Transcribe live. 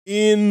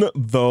In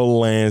the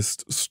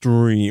last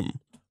stream,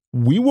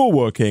 we were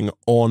working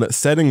on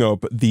setting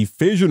up the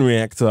fission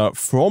reactor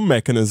from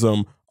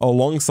Mechanism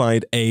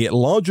alongside a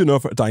large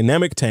enough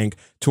dynamic tank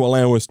to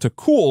allow us to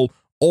cool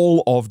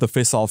all of the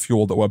fissile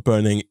fuel that we're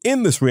burning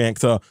in this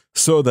reactor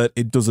so that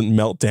it doesn't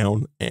melt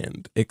down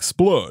and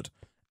explode.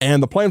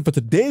 And the plan for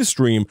today's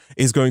stream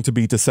is going to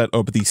be to set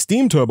up the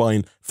steam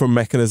turbine from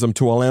Mechanism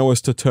to allow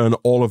us to turn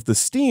all of the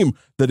steam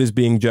that is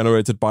being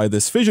generated by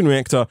this fission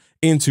reactor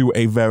into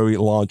a very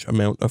large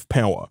amount of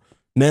power.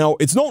 Now,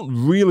 it's not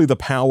really the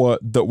power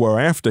that we're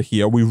after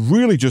here. We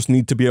really just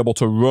need to be able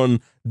to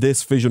run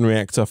this fission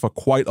reactor for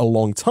quite a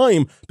long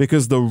time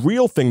because the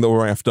real thing that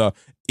we're after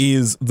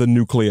is the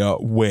nuclear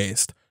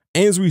waste.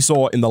 As we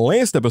saw in the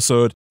last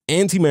episode,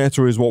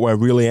 antimatter is what we're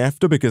really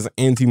after because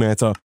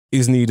antimatter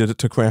is needed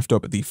to craft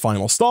up the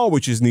final star,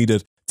 which is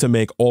needed to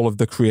make all of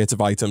the creative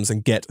items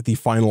and get the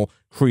final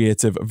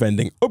creative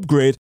vending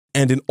upgrade.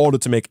 And in order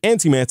to make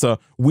antimatter,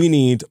 we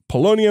need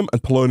polonium,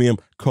 and polonium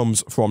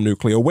comes from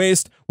nuclear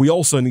waste. We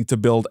also need to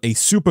build a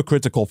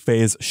supercritical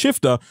phase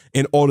shifter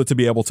in order to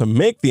be able to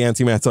make the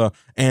antimatter,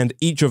 and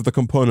each of the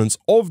components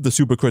of the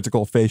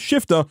supercritical phase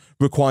shifter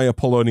require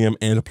polonium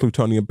and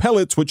plutonium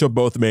pellets, which are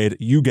both made,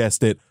 you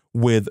guessed it,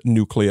 with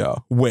nuclear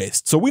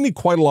waste. So we need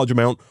quite a large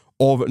amount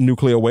of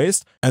nuclear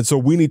waste, and so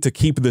we need to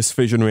keep this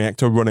fission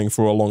reactor running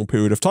for a long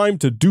period of time.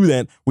 To do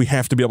that, we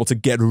have to be able to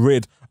get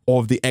rid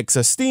of the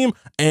excess steam,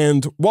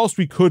 and whilst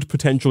we could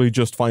potentially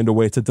just find a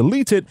way to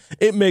delete it,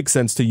 it makes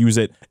sense to use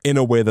it in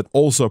a way that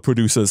also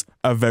produces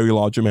a very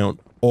large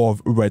amount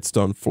of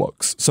redstone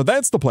flux. So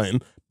that's the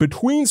plan.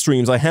 Between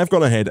streams, I have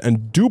gone ahead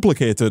and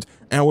duplicated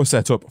our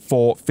setup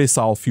for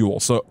fissile fuel.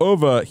 So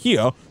over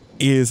here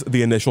is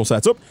the initial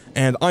setup,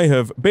 and I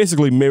have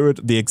basically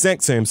mirrored the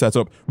exact same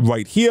setup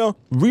right here.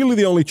 Really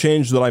the only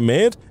change that I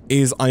made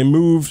is I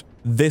moved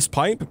this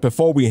pipe.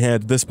 Before we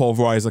had this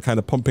pulverizer kind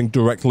of pumping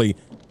directly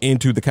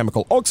into the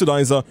chemical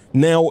oxidizer.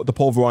 Now the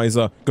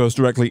pulverizer goes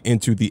directly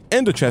into the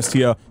ender chest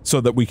here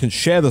so that we can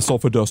share the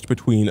sulfur dust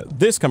between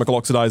this chemical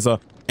oxidizer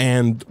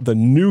and the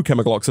new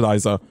chemical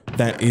oxidizer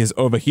that is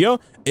over here.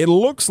 It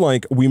looks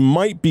like we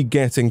might be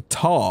getting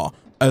tar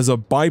as a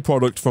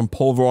byproduct from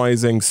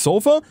pulverizing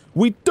sulfur.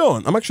 We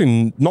don't. I'm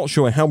actually not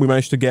sure how we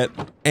managed to get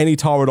any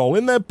tar at all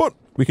in there, but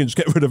we can just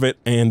get rid of it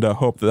and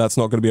hope that that's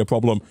not going to be a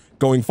problem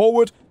going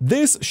forward.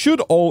 This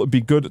should all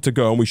be good to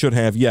go, and we should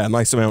have, yeah, a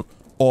nice amount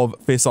of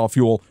fissile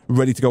fuel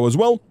ready to go as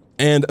well.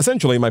 And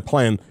essentially my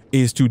plan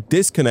is to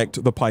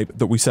disconnect the pipe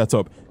that we set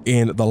up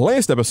in the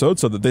last episode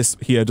so that this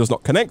here does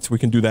not connect. We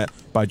can do that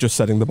by just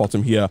setting the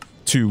bottom here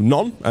to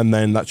none, and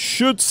then that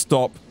should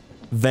stop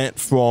that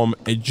from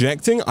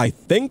ejecting, I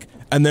think.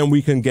 And then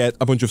we can get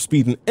a bunch of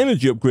speed and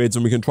energy upgrades,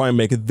 and we can try and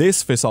make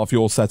this fissile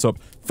fuel setup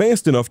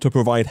fast enough to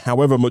provide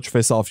however much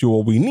fissile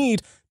fuel we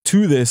need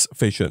to this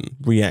fission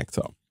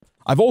reactor.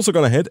 I've also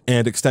gone ahead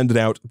and extended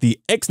out the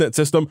XNet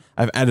system.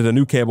 I've added a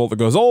new cable that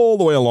goes all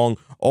the way along,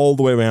 all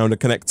the way around,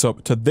 and connects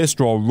up to this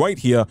drawer right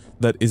here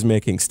that is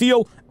making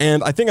steel.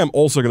 And I think I'm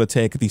also going to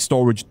take the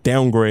storage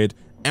downgrade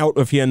out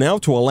of here now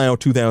to allow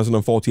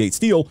 2048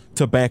 steel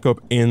to back up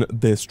in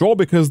this drawer,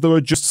 because there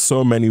are just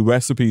so many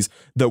recipes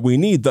that we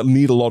need that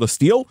need a lot of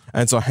steel,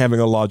 and so having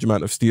a large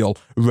amount of steel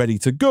ready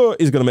to go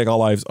is going to make our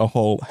lives a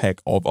whole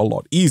heck of a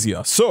lot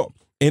easier. So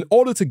in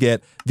order to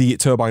get the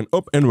turbine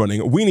up and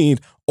running, we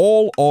need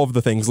all of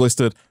the things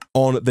listed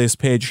on this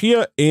page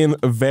here in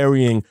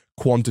varying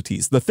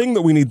quantities. The thing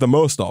that we need the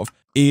most of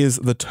is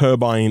the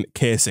turbine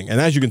casing. And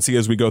as you can see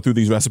as we go through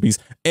these recipes,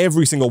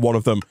 every single one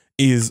of them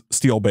is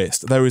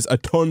steel-based. There is a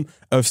ton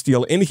of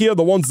steel in here.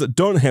 The ones that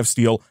don't have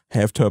steel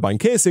have turbine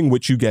casing,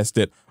 which, you guessed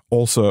it,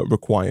 also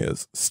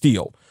requires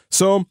steel.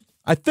 So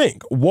I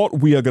think what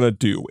we are going to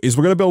do is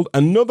we're going to build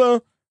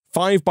another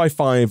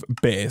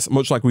 5x5 base,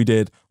 much like we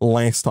did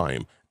last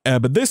time.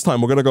 But this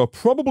time we're going to go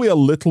probably a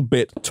little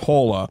bit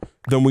taller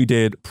than we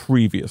did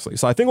previously.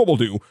 So I think what we'll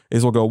do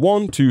is we'll go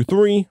 1, 2,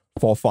 3,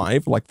 4,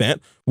 5, like that.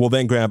 We'll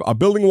then grab our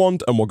building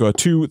wand and we'll go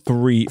 2,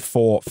 3,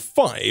 4,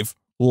 5,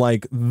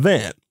 like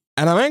that.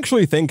 And I'm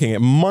actually thinking it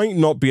might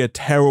not be a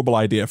terrible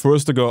idea for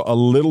us to go a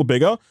little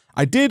bigger.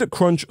 I did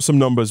crunch some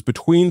numbers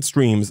between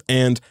streams,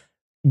 and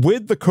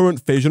with the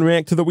current fission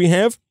reactor that we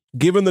have,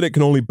 given that it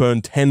can only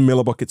burn 10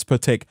 millibuckets per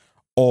tick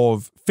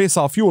of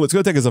fissile fuel, it's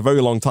going to take us a very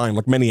long time,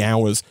 like many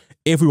hours,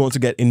 if we want to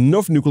get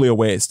enough nuclear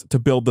waste to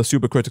build the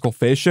supercritical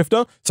phase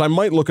shifter. So I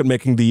might look at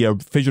making the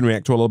fission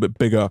reactor a little bit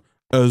bigger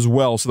as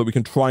well, so that we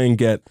can try and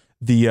get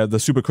the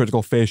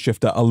supercritical phase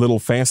shifter a little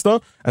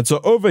faster. And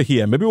so over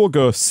here, maybe we'll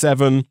go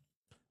 7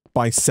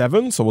 by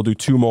 7, so we'll do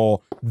 2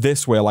 more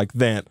this way like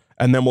that,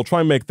 and then we'll try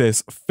and make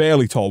this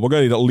fairly tall. We're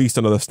going to need at least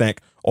another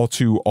stack or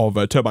 2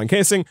 of turbine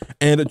casing,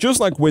 and just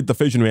like with the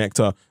fission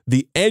reactor,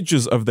 the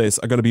edges of this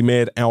are going to be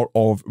made out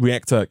of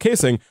reactor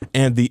casing,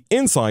 and the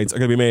insides are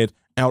going to be made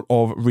out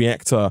of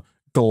reactor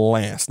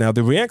glass. Now,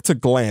 the reactor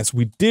glass,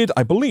 we did,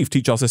 I believe,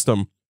 teach our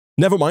system.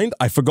 Never mind,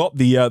 I forgot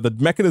the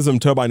mechanism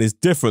turbine is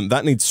different.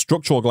 That needs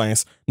structural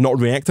glass, not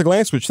reactor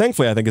glass, which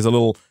thankfully I think is a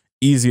little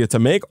easier to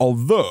make,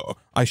 although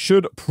I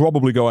should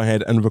probably go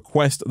ahead and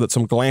request that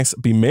some glass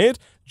be made,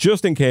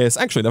 just in case.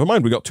 Actually, never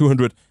mind, we got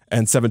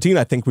 217.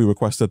 I think we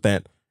requested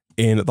that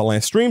in the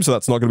last stream, so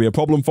that's not going to be a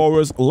problem for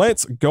us.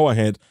 Let's go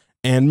ahead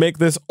and make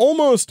this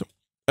almost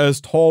as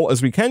tall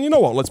as we can. You know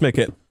what? Let's make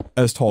it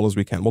as tall as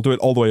we can. We'll do it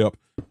all the way up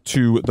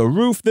to the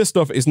roof. This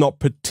stuff is not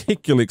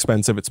particularly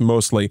expensive. It's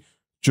mostly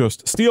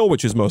just steel,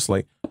 which is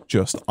mostly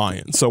just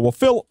iron. So we'll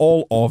fill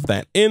all of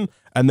that in,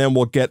 and then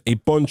we'll get a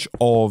bunch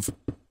of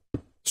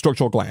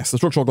structural glass. The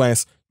structural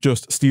glass,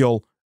 just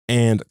steel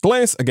and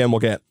glass. Again, we'll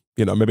get,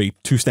 you know, maybe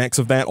 2 stacks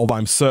of that, although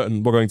I'm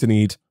certain we're going to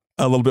need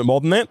a little bit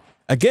more than that.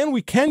 Again,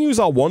 we can use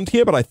our wand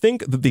here, but I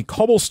think that the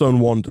cobblestone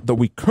wand that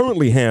we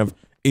currently have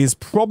is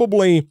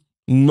probably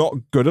not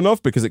good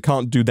enough because it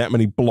can't do that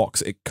many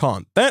blocks. It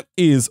can't. That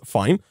is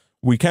fine.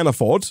 We can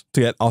afford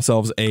to get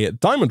ourselves a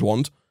diamond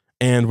wand,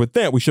 and with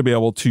that, we should be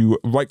able to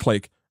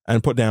right-click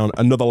and put down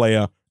another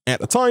layer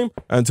at a time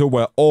until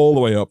we're all the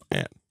way up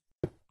at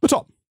the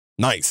top.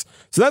 Nice.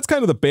 So that's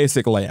kind of the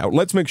basic layout.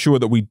 Let's make sure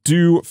that we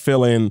do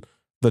fill in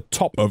the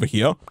top over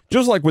here.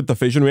 Just like with the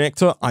fission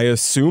reactor, I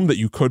assume that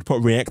you could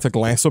put reactor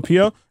glass up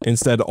here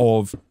instead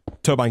of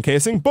turbine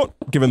casing, but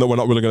given that we're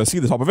not really going to see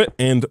the top of it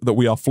and that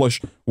we are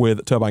flush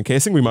with turbine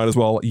casing, we might as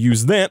well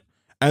use that.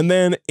 And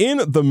then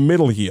in the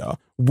middle here,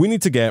 we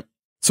need to get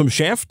some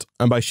shaft,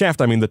 and by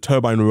shaft I mean the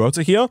turbine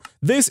rotor here.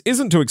 This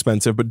isn't too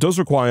expensive, but does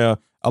require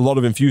a lot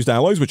of infused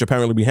alloys, which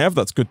apparently we have.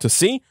 That's good to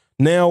see.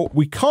 Now,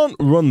 we can't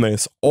run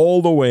this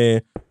all the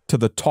way to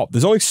the top.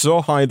 There's only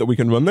so high that we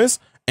can run this,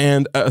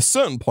 and at a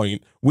certain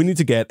point, we need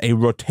to get a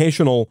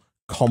rotational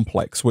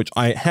complex, which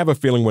I have a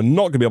feeling we're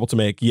not going to be able to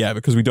make yet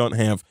because we don't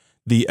have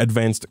the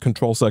advanced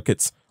control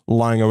circuits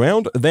lying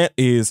around. That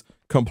is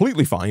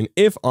completely fine.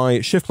 If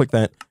I shift-click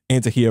that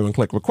into here and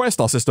click request,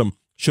 our system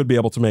should be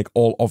able to make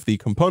all of the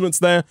components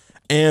there,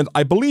 and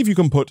I believe you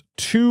can put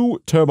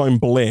 2 turbine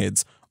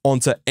blades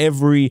onto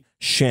every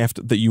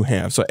shaft that you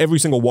have. So every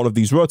single one of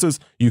these rotors,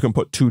 you can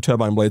put 2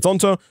 turbine blades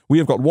onto. We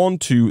have got 1,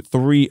 2,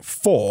 3,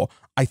 4.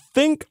 I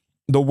think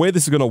the way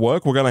this is going to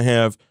work, we're going to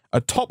have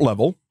a top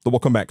level that we'll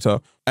come back to,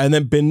 and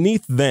then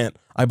beneath that,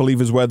 I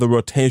believe, is where the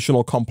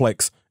rotational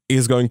complex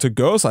is going to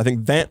go. So I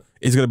think that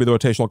is going to be the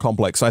rotational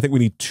complex. So I think we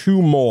need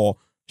 2 more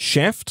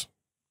shaft,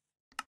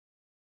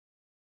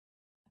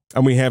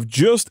 and we have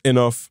just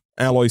enough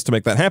alloys to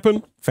make that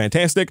happen.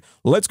 Fantastic.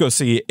 Let's go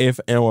see if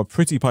our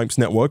Pretty Pipes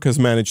network has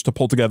managed to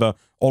pull together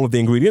all of the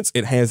ingredients.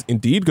 It has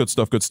indeed. Good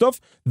stuff, good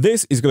stuff.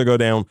 This is going to go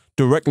down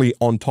directly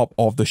on top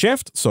of the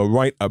shaft, so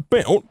right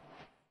about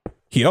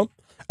here.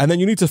 And then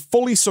you need to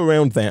fully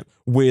surround that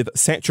with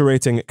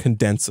saturating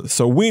condensers.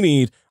 So we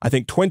need, I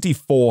think,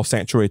 24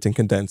 saturating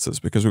condensers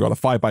because we've got a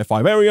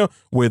 5x5 area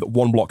with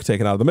 1 block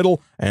taken out of the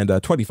middle, and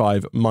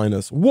 25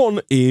 minus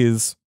 1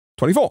 is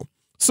 24.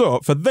 So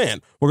for that,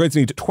 we're going to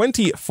need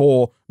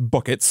 24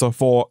 buckets, so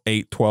 4,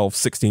 8, 12,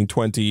 16,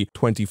 20,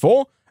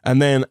 24.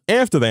 And then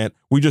after that,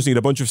 we just need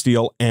a bunch of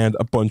steel and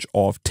a bunch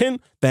of tin.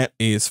 That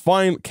is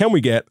fine. Can we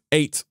get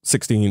 8,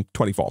 16,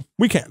 24?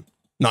 We can.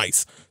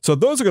 Nice. So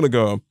those are going to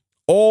go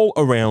all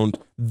around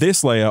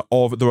this layer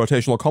of the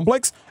rotational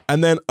complex.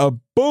 And then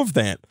above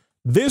that,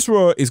 this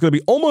row is going to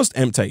be almost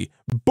empty,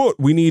 but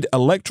we need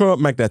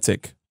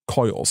electromagnetic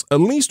coils, at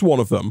least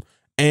one of them.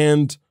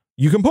 And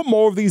you can put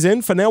more of these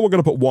in. For now, we're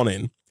going to put 1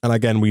 in. And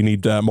again, we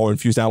need more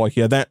infused alloy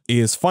here. That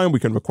is fine. We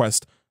can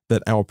request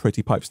that our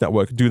Pretty Pipes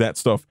network do that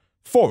stuff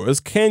for us.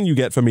 Can you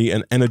get for me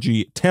an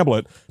energy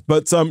tablet?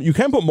 But you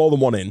can put more than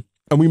 1 in,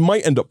 and we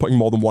might end up putting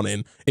more than 1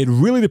 in. It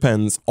really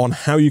depends on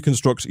how you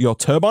construct your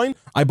turbine.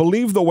 I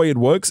believe the way it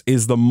works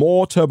is the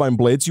more turbine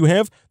blades you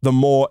have, the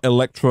more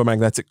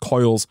electromagnetic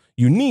coils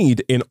you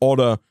need in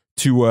order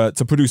to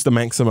produce the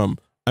maximum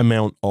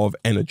amount of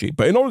energy.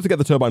 But in order to get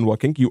the turbine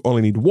working, you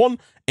only need 1,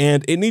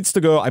 and it needs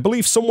to go, I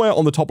believe, somewhere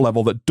on the top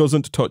level that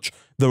doesn't touch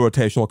the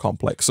rotational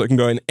complex. So it can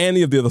go in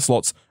any of the other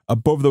slots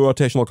above the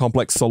rotational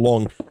complex so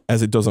long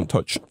as it doesn't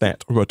touch that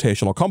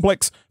rotational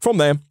complex. From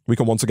there, we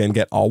can once again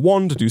get our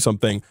wand to do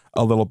something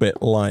a little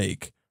bit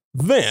like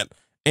that.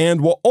 And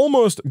we're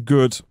almost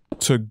good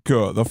to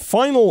go. The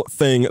final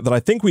thing that I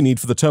think we need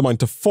for the turbine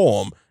to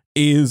form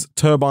is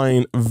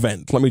turbine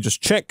vent. Let me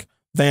just check.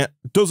 That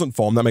doesn't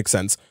form. That makes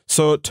sense.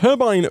 So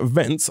turbine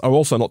vents are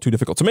also not too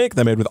difficult to make.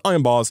 They're made with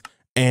iron bars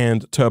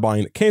and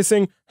turbine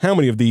casing. How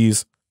many of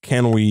these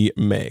can we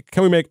make?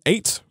 Can we make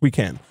 8? We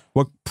can.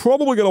 We're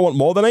probably going to want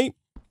more than 8,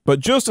 but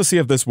just to see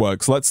if this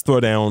works, let's throw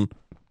down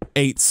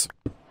 8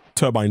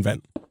 turbine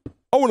vent.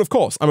 Oh, and of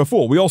course, I'm a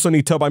fool. We also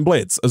need turbine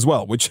blades as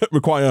well, which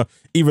require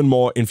even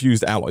more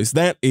infused alloys.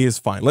 That is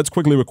fine. Let's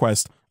quickly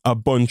request a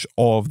bunch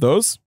of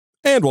those.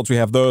 And once we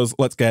have those,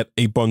 let's get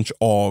a bunch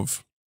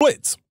of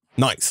blades.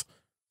 Nice.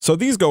 So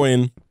these go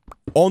in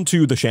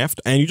onto the shaft,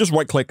 and you just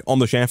right-click on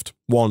the shaft.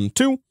 1,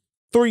 2,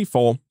 3,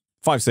 4,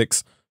 5,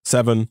 6,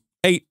 7,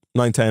 8,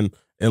 9, 10,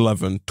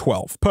 11,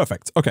 12.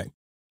 Perfect. Okay.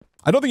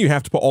 I don't think you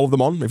have to put all of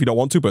them on if you don't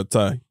want to, but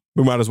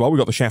we might as well. We've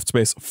got the shaft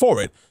space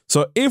for it.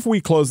 So if we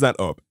close that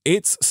up,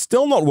 it's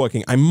still not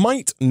working. I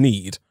might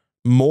need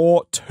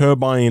more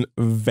turbine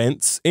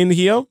vents in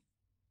here.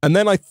 And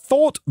then I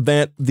thought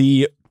that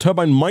the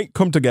turbine might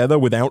come together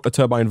without a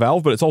turbine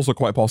valve, but it's also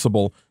quite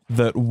possible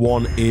that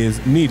one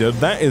is needed.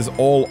 That is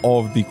all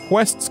of the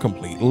quests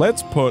complete.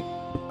 Let's put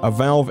a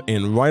valve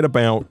in right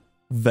about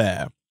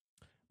there.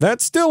 That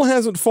still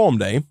hasn't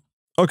formed, eh?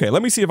 Okay,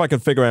 let me see if I can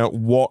figure out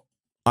what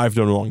I've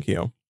done wrong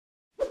here.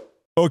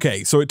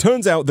 Okay, so it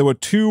turns out there were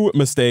two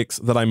mistakes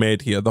that I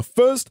made here. The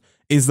first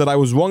is that I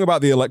was wrong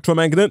about the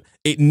electromagnet.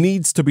 It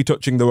needs to be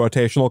touching the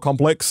rotational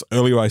complex.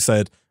 Earlier I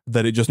said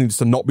that it just needs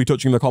to not be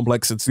touching the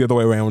complex. It's the other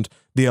way around.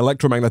 The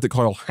electromagnetic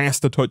coil has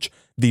to touch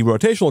the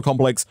rotational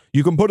complex.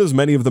 You can put as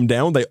many of them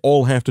down. They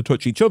all have to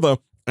touch each other,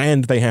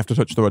 and they have to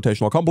touch the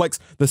rotational complex.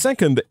 The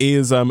second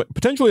is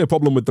potentially a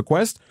problem with the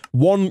quest.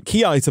 One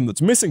key item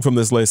that's missing from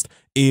this list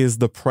is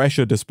the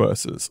pressure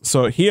dispersers.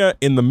 So here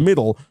in the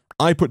middle,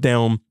 I put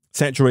down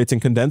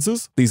saturating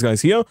condensers, these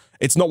guys here.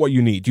 It's not what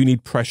you need. You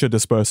need pressure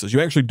dispersers. You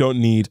actually don't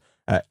need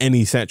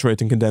any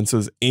saturating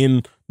condensers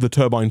in the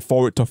turbine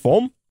for it to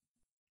form.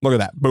 Look at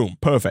that. Boom.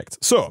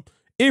 Perfect. So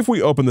if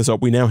we open this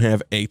up, we now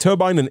have a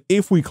turbine, and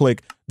if we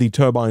click the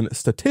turbine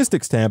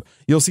statistics tab,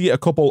 you'll see a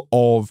couple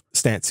of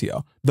stats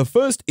here. The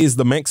first is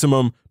the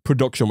maximum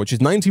production, which is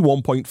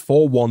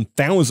 91.41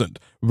 thousand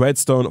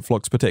redstone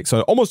flux per tick.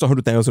 So almost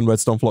 100,000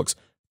 redstone flux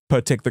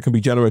per tick that can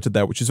be generated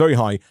there, which is very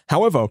high.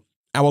 However,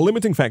 our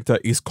limiting factor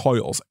is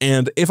coils.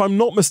 And if I'm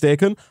not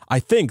mistaken, I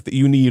think that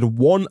you need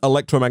one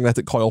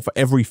electromagnetic coil for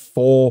every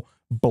 4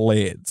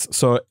 blades.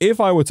 So if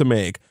I were to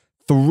make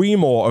 3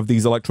 more of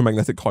these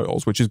electromagnetic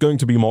coils, which is going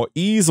to be more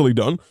easily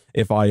done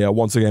if I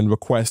once again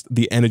request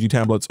the energy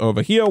tablets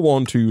over here,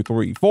 1, 2,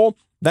 3, 4.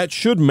 That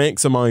should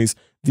maximize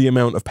the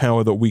amount of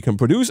power that we can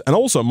produce, and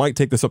also might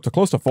take this up to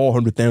close to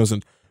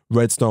 400,000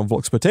 redstone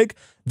flux per tick.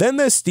 Then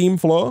there's steam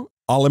flow.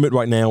 Our limit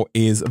right now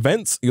is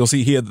vents. You'll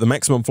see here that the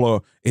maximum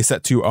flow is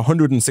set to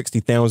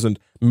 160,000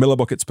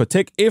 millibuckets per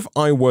tick. If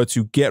I were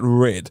to get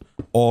rid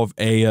of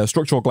a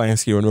structural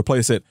glass here and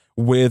replace it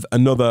with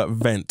another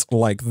vent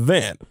like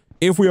that,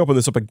 if we open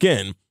this up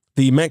again,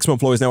 the maximum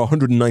flow is now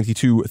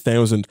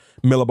 192,000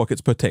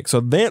 millibuckets per tick.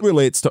 So that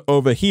relates to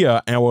over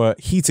here, our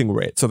heating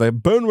rate. So the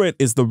burn rate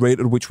is the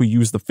rate at which we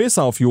use the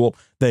fissile fuel.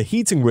 The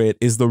heating rate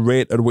is the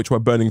rate at which we're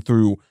burning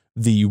through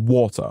the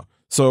water.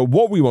 So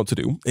what we want to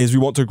do is we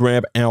want to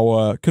grab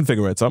our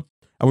configurator,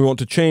 and we want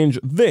to change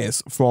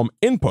this from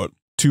input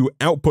to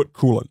output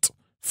coolant.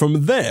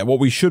 From there, what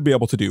we should be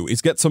able to do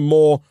is get some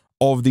more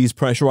of these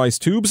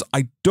pressurized tubes.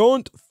 I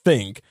don't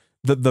think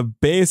that the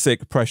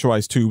basic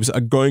pressurized tubes are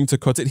going to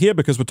cut it here,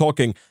 because we're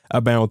talking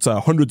about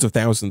hundreds of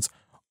thousands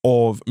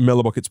of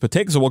millibuckets per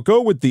tick. So we'll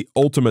go with the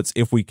ultimates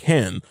if we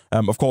can.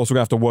 Of course, we're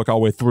going to have to work our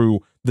way through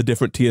the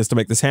different tiers to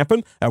make this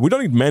happen. We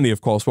don't need many, of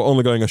course. We're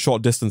only going a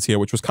short distance here,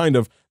 which was kind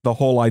of the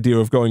whole idea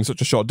of going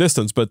such a short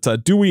distance. But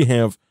do we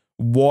have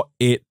what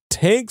it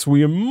takes?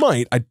 We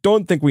might. I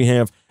don't think we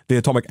have the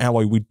atomic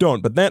alloy. We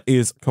don't, but that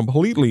is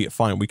completely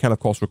fine. We can, of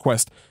course,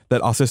 request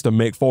that our system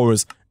make for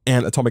us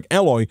an atomic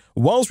alloy.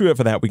 Whilst we wait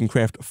for that, we can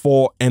craft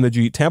 4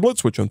 energy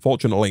tablets, which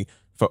unfortunately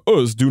for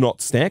us do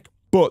not stack,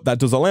 but that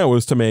does allow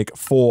us to make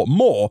 4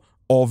 more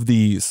of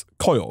these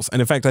coils.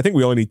 And in fact, I think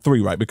we only need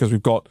 3, right? Because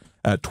we've got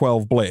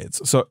 12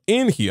 blades. So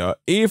in here,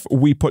 if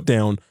we put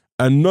down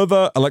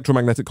another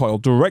electromagnetic coil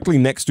directly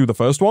next to the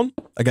first one,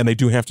 again, they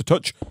do have to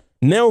touch.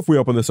 Now, if we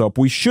open this up,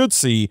 we should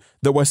see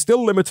that we're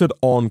still limited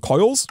on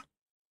coils.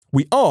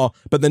 We are,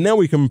 but then now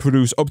we can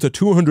produce up to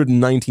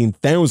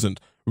 219,000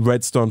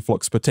 redstone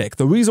flux per tick.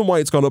 The reason why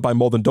it's gone up by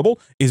more than double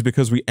is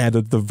because we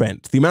added the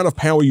vent. The amount of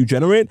power you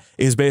generate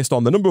is based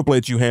on the number of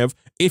blades you have,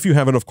 if you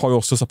have enough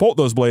coils to support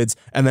those blades,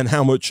 and then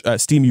how much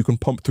steam you can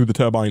pump through the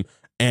turbine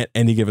at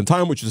any given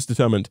time, which is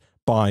determined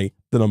by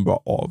the number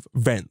of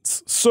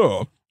vents.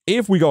 So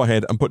if we go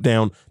ahead and put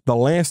down the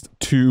last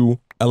 2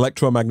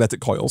 electromagnetic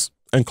coils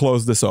and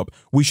close this up,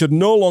 we should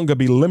no longer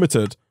be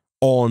limited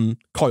on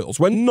coils.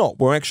 We're not.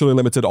 We're actually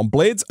limited on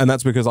blades, and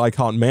that's because I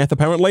can't math,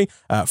 apparently.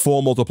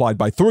 4 multiplied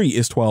by 3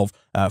 is 12.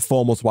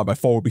 4 multiplied by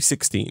 4 would be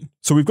 16.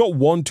 So we've got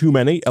 1 too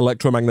many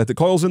electromagnetic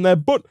coils in there,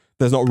 but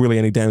there's not really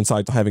any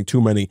downside to having too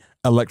many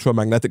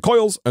electromagnetic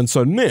coils. And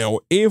so now,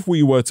 if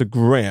we were to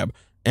grab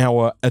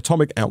our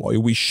atomic alloy,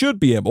 we should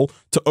be able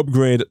to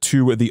upgrade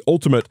to the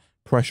ultimate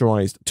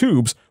pressurized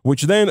tubes,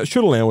 which then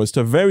should allow us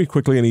to very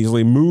quickly and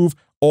easily move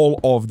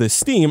all of this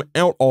steam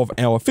out of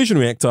our fission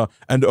reactor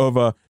and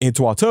over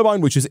into our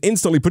turbine, which is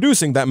instantly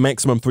producing that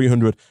maximum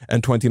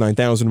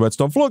 329,000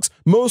 redstone flux,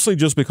 mostly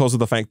just because of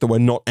the fact that we're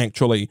not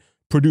actually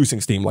producing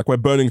steam. Like, we're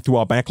burning through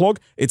our backlog.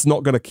 It's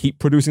not going to keep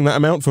producing that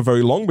amount for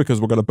very long because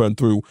we're going to burn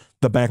through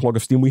the backlog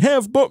of steam we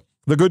have, but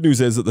the good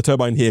news is that the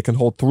turbine here can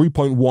hold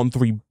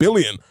 3.13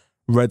 billion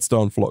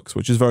redstone flux,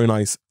 which is very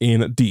nice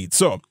indeed.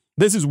 So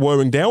this is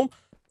wearing down.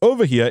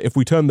 Over here, if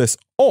we turn this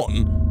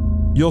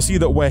on, you'll see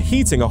that we're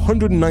heating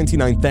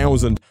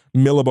 199,000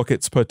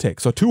 millibuckets per tick.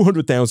 So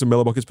 200,000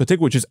 millibuckets per tick,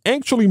 which is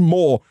actually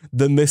more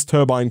than this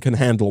turbine can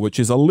handle, which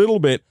is a little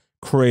bit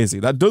crazy.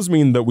 That does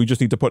mean that we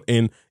just need to put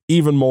in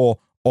even more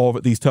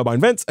of these turbine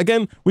vents.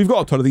 Again, we've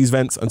got a ton of these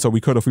vents, and so we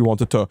could, if we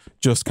wanted to,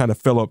 just kind of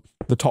fill up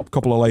the top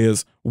couple of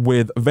layers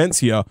with vents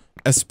here.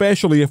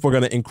 especially if we're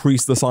going to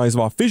increase the size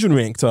of our fission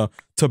reactor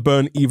to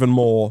burn even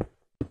more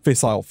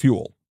fissile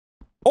fuel.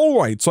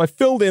 Alright, so I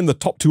filled in the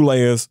top 2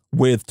 layers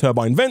with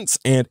turbine vents,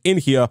 and in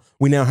here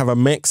we now have a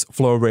max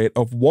flow rate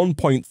of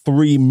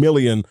 1.3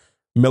 million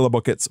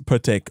millibuckets per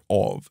tick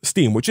of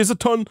steam, which is a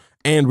ton,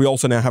 and we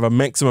also now have a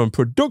maximum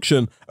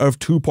production of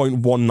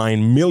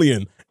 2.19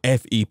 million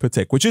FE per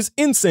tick, which is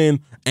insane,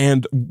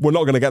 and we're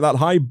not going to get that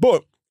high,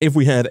 but if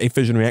we had a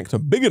fission reactor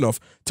big enough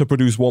to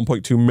produce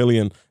 1.2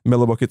 million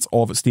millibuckets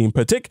of steam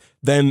per tick,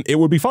 then it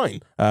would be fine.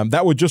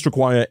 That would just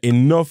require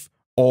enough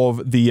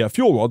of the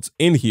fuel rods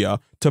in here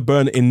to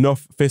burn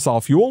enough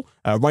fissile fuel.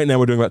 Right now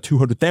we're doing about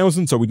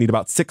 200,000, so we need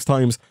about 6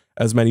 times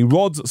as many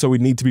rods, so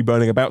we'd need to be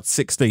burning about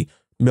 60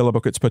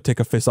 millibuckets per tick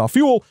of fissile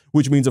fuel,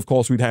 which means, of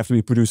course, we'd have to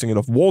be producing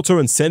enough water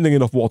and sending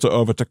enough water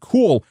over to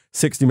cool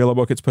 60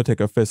 millibuckets per tick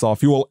of fissile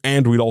fuel,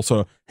 and we'd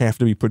also have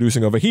to be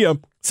producing over here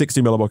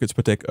 60 millibuckets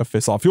per tick of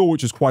fissile fuel,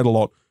 which is quite a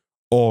lot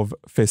of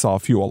fissile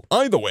fuel.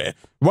 Either way,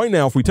 right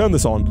now, if we turn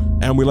this on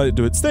and we let it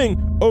do its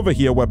thing, over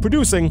here we're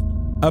producing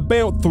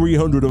about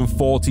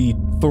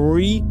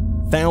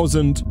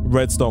 343,000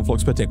 redstone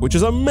flux per tick, which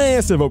is a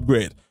massive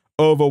upgrade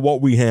over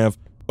what we have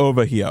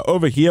over here.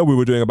 Over here, we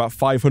were doing about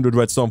 500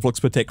 redstone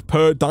flux per tick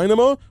per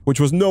dynamo, which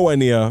was nowhere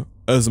near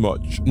as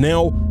much.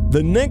 Now,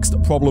 the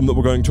next problem that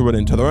we're going to run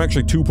into, there are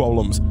actually 2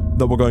 problems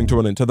that we're going to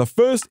run into. The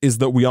first is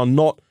that we are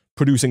not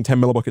producing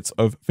 10 millibuckets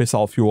of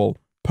fissile fuel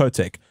per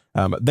tick.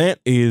 That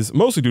is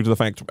mostly due to the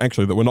fact,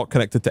 actually, that we're not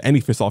connected to any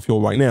fissile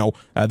fuel right now.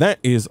 That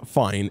is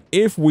fine.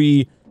 If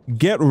we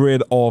get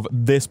rid of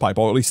this pipe,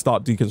 or at least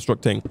start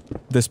deconstructing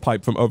this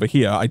pipe from over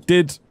here. I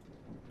did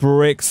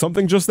break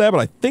something just there, but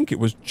I think it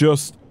was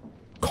just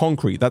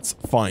concrete. That's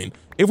fine.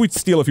 If we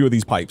steal a few of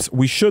these pipes,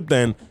 we should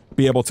then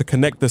be able to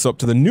connect this up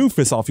to the new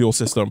fissile fuel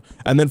system,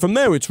 and then from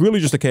there, it's really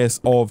just a case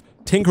of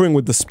tinkering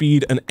with the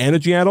speed and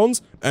energy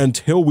add-ons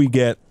until we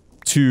get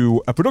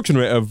to a production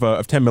rate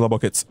of 10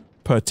 millibuckets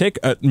per tick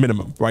at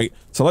minimum, right?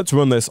 So let's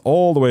run this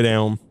all the way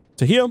down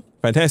to here.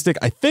 Fantastic.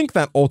 I think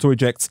that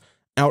auto-ejects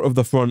out of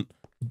the front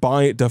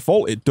by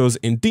default. It does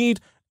indeed,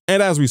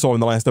 and as we saw in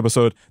the last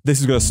episode, this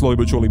is going to slowly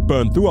but surely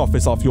burn through our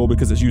fissile fuel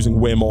because it's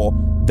using way more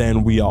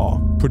than we are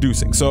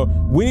producing. So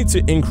we need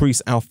to increase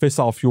our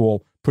fissile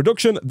fuel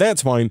production.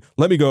 That's fine.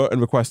 Let me go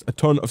and request a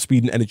ton of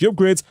speed and energy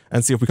upgrades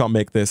and see if we can't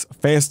make this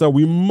faster.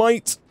 We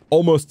might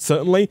almost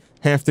certainly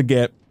have to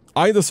get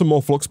either some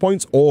more flux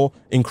points or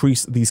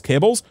increase these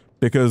cables,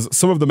 because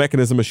some of the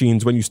mechanism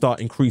machines, when you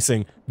start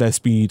increasing their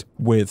speed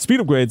with speed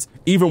upgrades,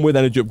 even with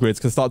energy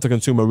upgrades, can start to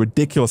consume a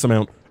ridiculous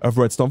amount of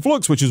redstone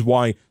flux, which is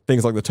why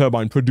things like the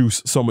turbine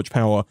produce so much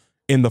power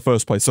in the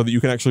first place, so that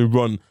you can actually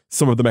run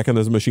some of the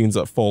mechanism machines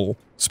at full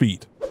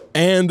speed.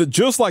 And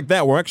just like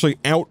that, we're actually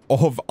out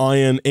of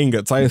iron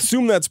ingots. I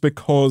assume that's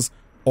because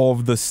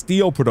of the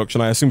steel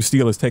production. I assume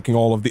steel is taking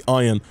all of the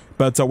iron,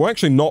 but we're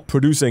actually not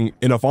producing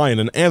enough iron,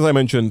 and as I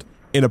mentioned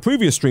in a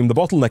previous stream, the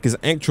bottleneck is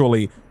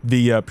actually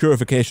the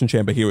purification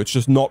chamber here. It's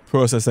just not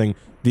processing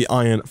the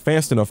iron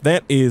fast enough.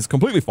 That is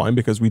completely fine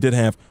because we did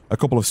have a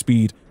couple of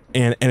speed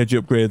and energy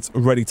upgrades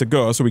ready to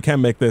go, so we can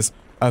make this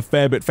a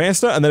fair bit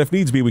faster, and then if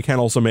needs be, we can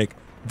also make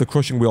the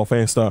crushing wheel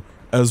faster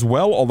as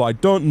well, although I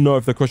don't know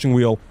if the crushing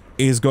wheel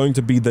is going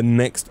to be the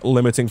next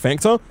limiting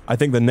factor. I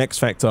think the next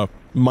factor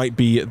might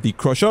be the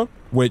crusher,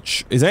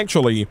 which is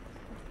actually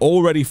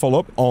already full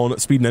up on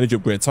speed and energy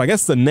upgrades. So I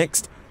guess the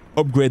next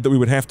upgrade that we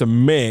would have to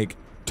make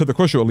to the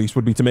crusher, at least,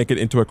 would be to make it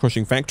into a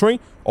crushing factory,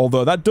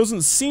 although that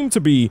doesn't seem to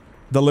be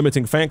the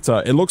limiting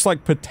factor. It looks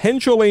like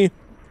potentially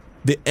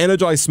the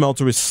energized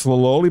smelter is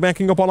slowly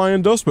backing up on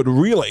iron dust, but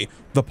really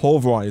the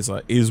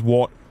pulverizer is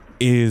what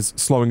is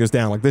slowing us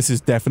down. Like, this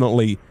is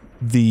definitely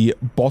the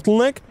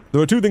bottleneck.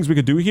 There are 2 things we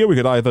could do here. We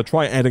could either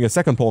try adding a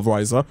second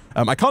pulverizer.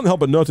 I can't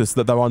help but notice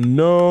that there are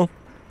no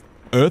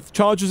earth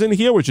charges in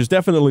here, which is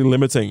definitely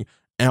limiting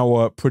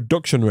our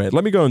production rate.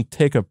 Let me go and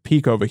take a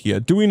peek over here.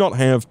 Do we not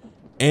have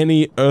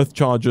any earth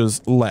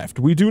charges left?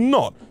 We do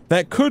not.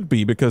 That could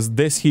be because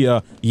this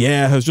here,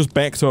 yeah, has just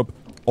backed up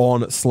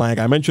on slag.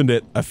 I mentioned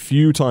it a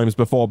few times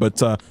before,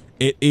 but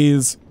it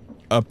is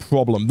a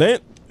problem.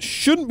 That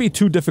shouldn't be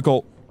too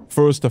difficult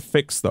for us to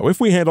fix, though.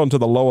 If we head onto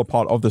the lower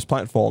part of this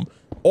platform,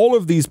 all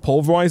of these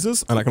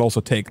pulverizers, and I can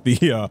also take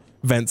the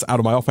vents out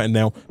of my offhand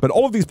now, but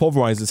all of these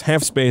pulverizers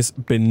have space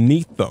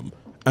beneath them.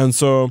 And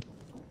so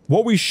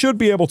what we should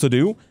be able to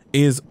do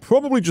is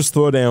probably just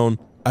throw down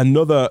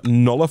another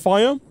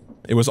nullifier.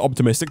 It was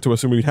optimistic to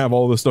assume we'd have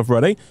all this stuff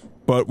ready,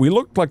 but we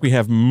look like we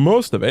have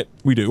most of it.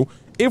 We do.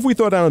 If we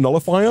throw down a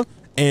nullifier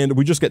and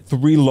we just get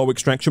 3 low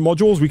extraction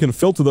modules, we can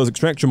filter those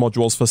extraction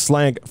modules for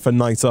slag, for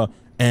niter,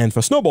 and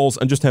for snowballs,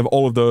 and just have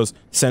all of those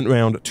sent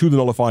round to the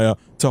nullifier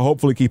to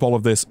hopefully keep all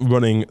of this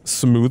running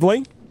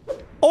smoothly.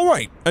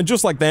 Alright, and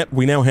just like that,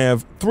 we now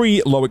have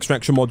 3 low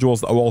extraction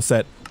modules that are all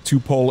set to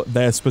pull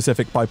their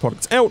specific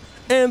byproducts out,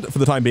 and for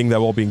the time being, they're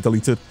all being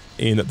deleted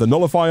in the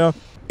nullifier.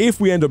 If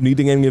we end up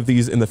needing any of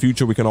these in the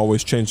future, we can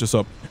always change this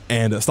up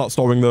and start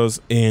storing those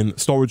in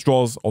storage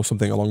drawers or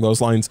something along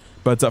those lines.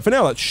 But for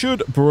now, that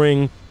should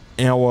bring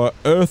our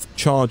earth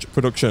charge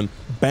production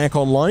back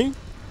online.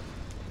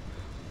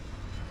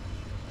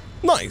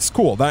 Nice,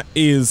 cool. That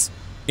is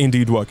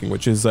indeed working,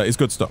 which is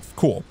good stuff.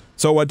 Cool.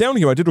 So down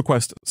here, I did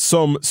request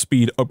some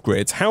speed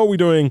upgrades. How are we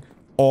doing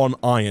on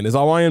iron? Is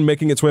our iron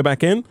making its way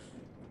back in?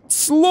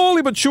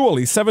 Slowly but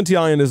surely. 70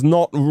 iron is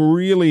not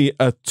really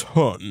a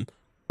ton.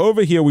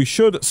 Over here, we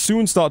should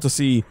soon start to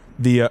see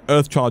the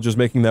earth charges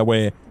making their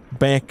way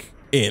back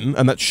in,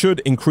 and that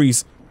should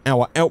increase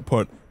our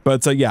output.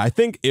 But yeah, I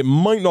think it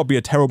might not be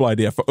a terrible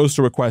idea for us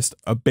to request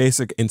a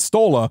basic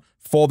installer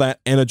for that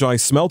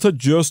energized smelter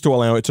just to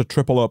allow it to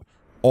triple up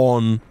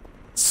on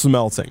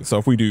smelting. So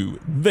if we do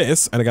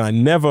this, and again, I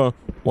never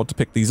want to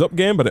pick these up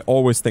game, but it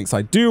always thinks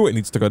I do. It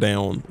needs to go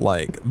down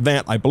like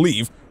that, I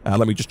believe.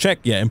 Let me just check.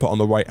 Yeah, input on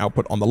the right,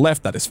 output on the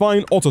left. That is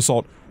fine. Auto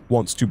sort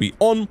wants to be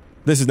on.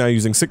 This is now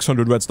using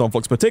 600 redstone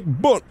flux per tick,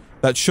 but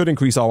that should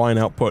increase our iron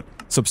output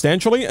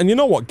substantially. And you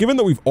know what? Given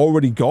that we've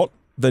already got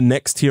the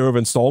next tier of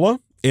installer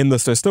in the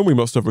system, we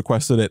must have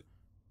requested it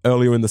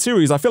earlier in the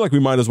series. I feel like we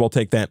might as well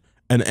take that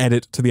and add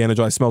it to the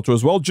energized smelter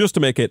as well, just to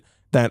make it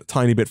that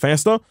tiny bit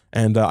faster.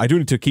 And I do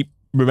need to keep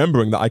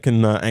remembering that I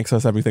can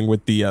access everything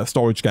with the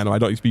storage scanner. I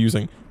don't need to be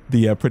using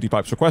the Pretty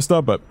Pipes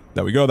requester, but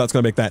there we go. That's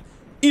going to make that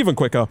even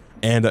quicker,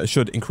 and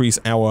should increase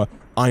our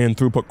iron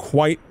throughput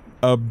quite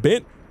a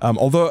bit.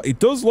 Although it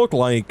does look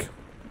like,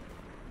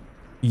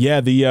 yeah,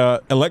 the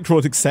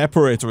electrolytic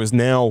separator is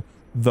now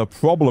the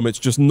problem. It's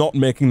just not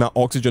making that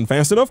oxygen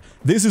fast enough.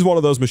 This is one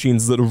of those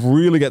machines that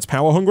really gets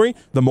power hungry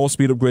the more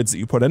speed upgrades that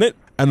you put in it.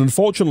 And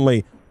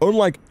unfortunately,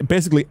 unlike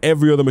basically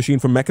every other machine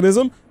from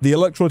Mechanism, the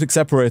electrolytic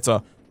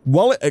separator,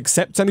 while it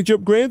accepts energy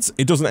upgrades,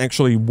 it doesn't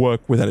actually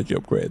work with energy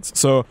upgrades.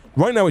 So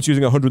right now it's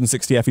using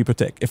 160 FE per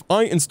tick. If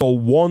I install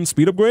one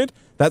speed upgrade,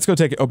 that's going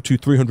to take it up to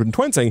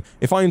 320.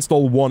 If I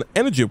install one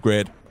energy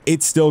upgrade,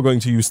 it's still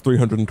going to use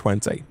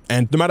 320.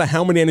 And no matter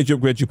how many energy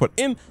upgrades you put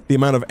in, the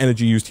amount of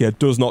energy used here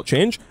does not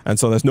change. And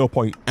so there's no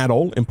point at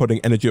all in putting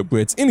energy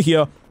upgrades in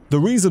here. The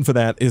reason for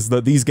that is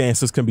that these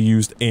gases can be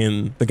used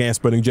in the gas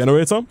burning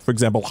generator. For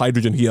example,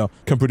 hydrogen here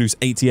can produce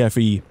 80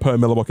 Fe per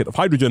millibucket of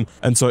hydrogen.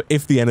 And so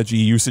if the energy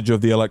usage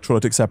of the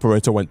electrolytic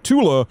separator went too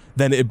low,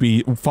 then it'd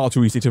be far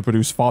too easy to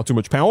produce far too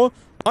much power.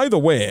 Either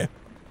way,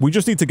 we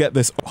just need to get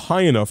this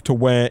high enough to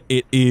where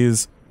it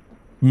is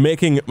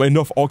making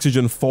enough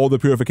oxygen for the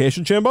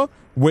purification chamber,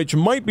 which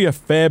might be a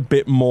fair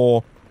bit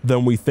more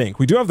than we think.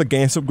 We do have the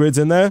gas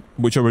upgrades in there,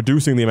 which are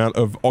reducing the amount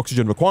of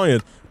oxygen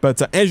required, but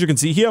as you can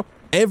see here,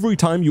 every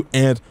time you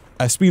add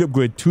a speed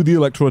upgrade to the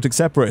electrolytic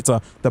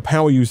separator, the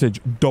power usage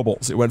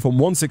doubles. It went from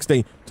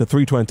 160 to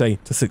 320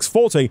 to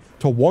 640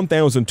 to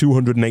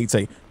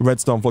 1,280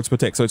 redstone flux per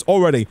tick. So it's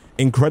already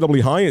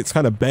incredibly high. It's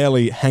kind of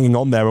barely hanging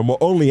on there, and we're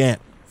only at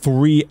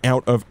 3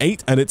 out of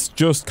 8, and it's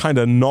just kind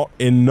of not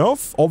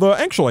enough. Although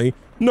actually,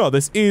 no,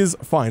 this is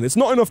fine. It's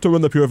not enough to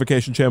run the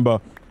purification chamber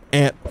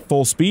at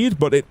full speed,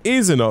 but it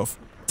is enough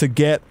to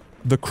get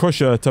the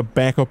crusher to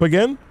back up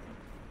again,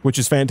 which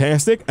is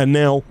fantastic. And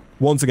now,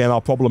 once again,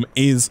 our problem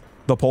is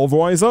the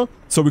pulverizer.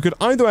 So we could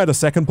either add a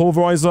second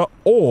pulverizer,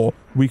 or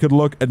we could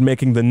look at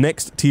making the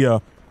next tier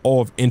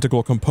of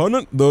integral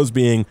component, those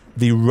being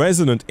the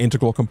resonant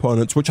integral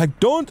components, which I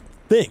don't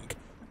think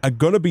are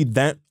going to be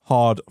that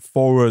hard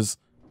for us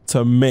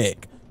to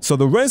make. So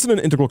the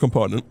resonant integral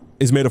component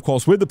is made, of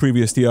course, with the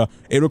previous tier.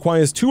 It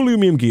requires 2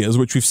 aluminum gears,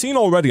 which we've seen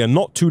already are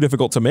not too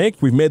difficult to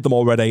make. We've made them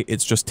already.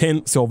 It's just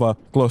tin, silver,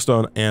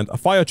 glowstone, and a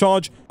fire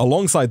charge.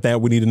 Alongside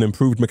that, we need an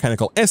improved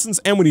mechanical essence,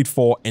 and we need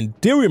 4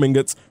 enderium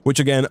ingots,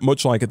 which again,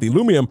 much like at the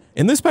aluminum,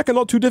 in this pack are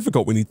not too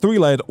difficult. We need 3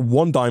 lead,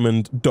 1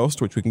 diamond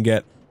dust, which we can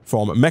get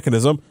from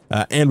Mechanism,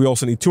 and we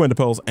also need 2 ender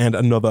pearls and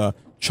another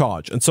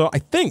charge. And so I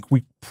think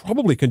we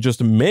probably can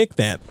just make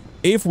that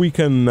if we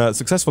can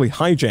successfully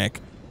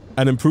hijack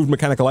an improved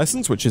mechanical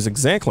essence, which is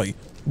exactly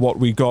what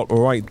we got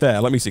right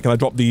there. Let me see, can I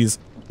drop these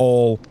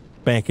all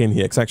back in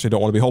here? Because I actually don't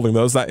want to be holding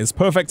those. That is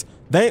perfect.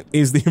 That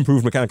is the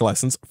improved mechanical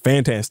essence.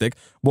 Fantastic.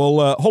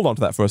 Well, hold on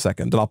to that for a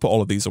second, and I'll put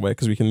all of these away,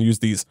 because we can use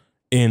these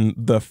in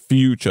the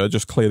future.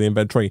 Just clear the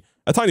inventory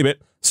a tiny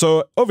bit.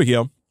 So over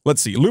here,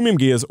 let's see, aluminum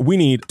gears, we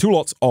need 2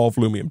 lots of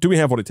aluminum. Do we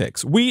have what it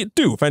takes? We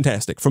do.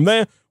 Fantastic. From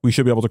there, we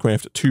should be able to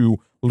craft 2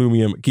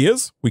 aluminum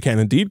gears. We can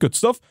indeed. Good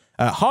stuff.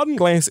 Hardened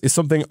glass is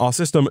something our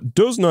system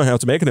does know how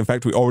to make, and in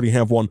fact, we already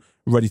have one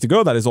ready to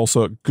go. That is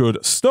also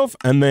good stuff.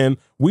 And then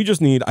we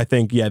just need, I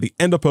think, yeah, the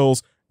ender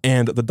pearls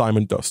and the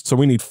diamond dust. So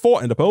we need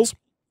 4 ender pearls,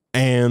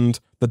 and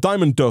the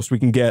diamond dust we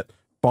can get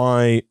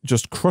by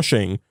just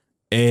crushing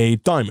a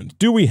diamond.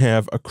 Do we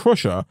have a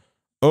crusher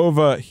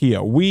over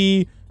here?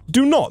 We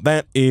do not.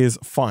 That is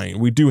fine.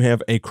 We do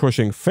have a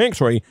crushing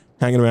factory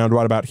hanging around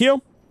right about here.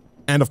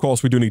 And of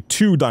course, we do need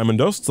 2 diamond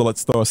dust, so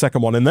let's throw a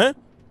second one in there.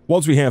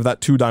 Once we have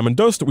that 2 diamond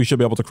dust, we should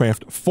be able to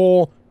craft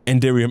 4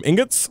 enderium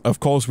ingots. Of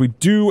course, we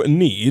do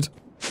need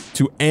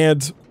to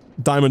add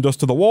diamond dust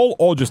to the wall,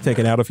 or just take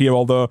it out of here,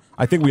 although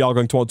I think we are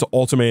going to want to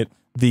automate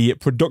the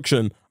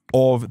production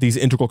of these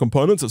integral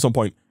components at some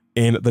point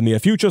in the near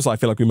future, so I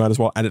feel like we might as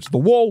well add it to the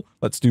wall.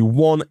 Let's do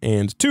 1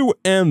 and 2,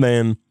 and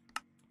then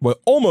we're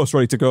almost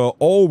ready to go.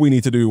 All we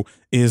need to do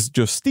is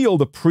just steal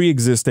the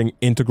pre-existing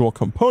integral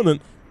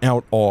component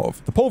out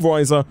of the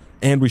pulverizer,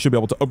 and we should be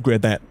able to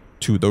upgrade that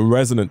to the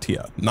resonant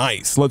tier.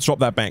 Nice. Let's drop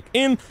that back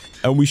in,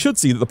 and we should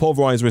see that the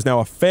pulverizer is now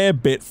a fair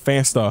bit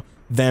faster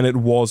than it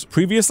was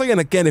previously. And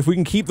again, if we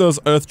can keep those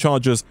earth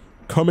charges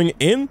coming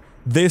in,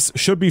 this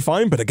should be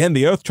fine. But again,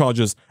 the earth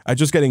charges are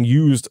just getting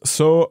used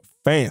so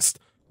fast.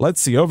 Let's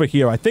see over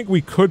here. I think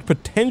we could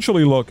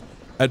potentially look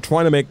at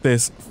trying to make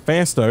this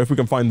faster if we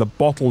can find the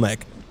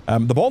bottleneck.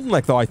 The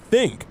bottleneck, though, I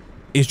think,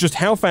 is just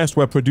how fast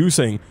we're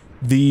producing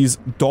these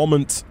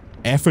dormant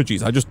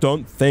effigies. I just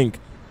don't think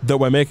that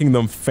we're making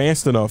them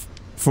fast enough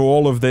for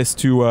all of this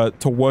to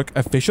work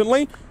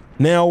efficiently.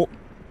 Now,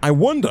 I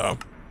wonder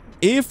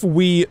if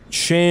we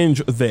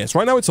change this.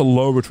 Right now, it's a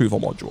low retrieval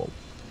module.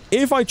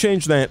 If I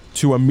change that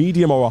to a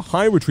medium or a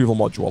high retrieval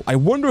module, I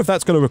wonder if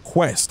that's going to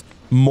request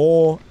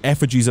more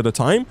effigies at a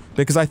time,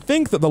 because I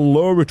think that the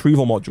low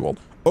retrieval module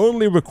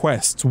only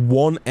requests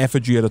one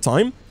effigy at a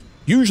time.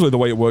 Usually the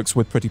way it works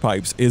with Pretty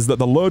Pipes is that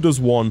the low does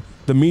 1,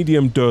 the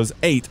medium does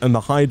 8, and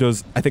the high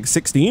does, I think,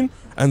 16.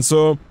 And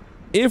so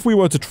if we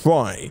were to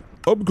try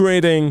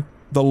upgrading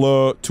the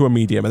low to a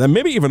medium, and then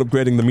maybe even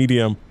upgrading the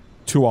medium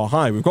to a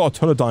high, we've got a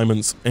ton of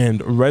diamonds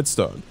and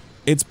redstone.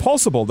 It's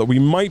possible that we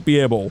might be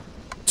able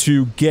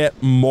to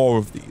get more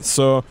of these.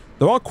 So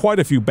there are quite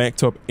a few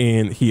backed up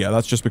in here.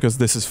 That's just because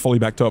this is fully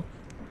backed up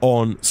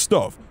on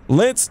stuff.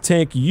 Let's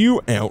take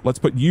you out. Let's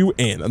put you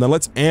in, and then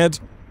let's add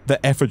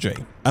the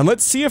effigy. And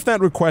let's see if that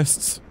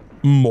requests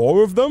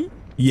more of them.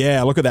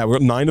 Yeah, look at that. We've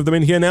got 9 of them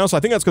in here now. So I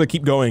think that's going to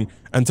keep going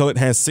until it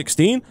has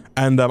 16.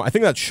 And I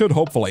think that should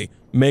hopefully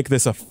make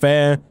this a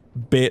fair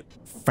bit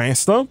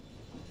faster.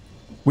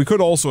 We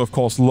could also, of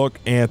course, look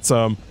at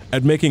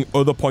making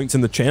other points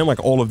in the chain,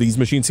 like all of these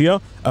machines here,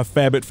 a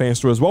fair bit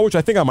faster as well, which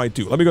I think I might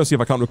do. Let me go see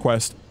if I can't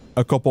request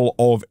a couple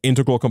of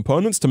integral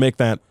components to make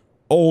that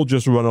all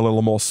just run a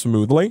little more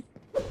smoothly.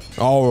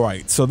 All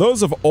right, so those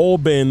have all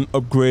been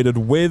upgraded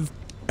with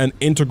an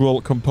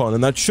integral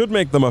component. That should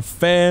make them a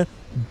fair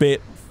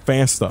bit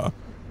faster.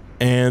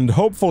 And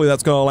hopefully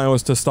that's going to allow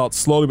us to start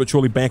slowly but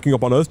surely backing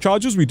up on earth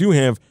charges. We do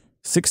have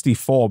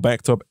 64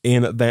 backed up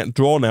in that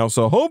drawer now,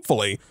 so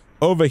hopefully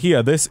over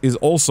here this is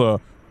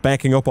also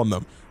backing up on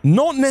them.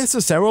 Not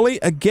necessarily.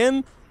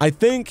 Again, I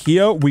think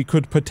here we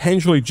could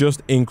potentially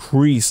just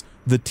increase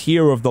the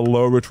tier of the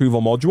low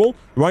retrieval module.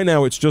 Right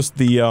now it's just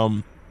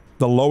the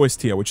lowest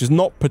tier, which is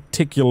not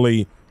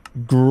particularly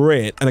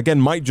great, and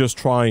again might just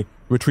try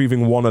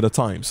retrieving one at a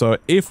time. So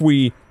if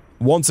we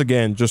once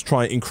again just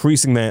try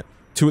increasing that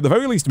to at the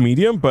very least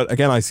medium, but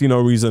again I see no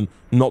reason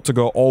not to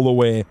go all the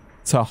way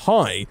to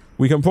high,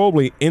 we can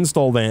probably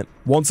install that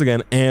once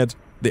again, add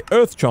the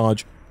earth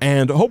charge,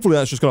 and hopefully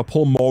that's just going to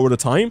pull more at a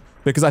time,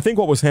 because I think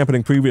what was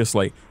happening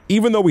previously,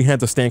 even though we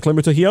had the stack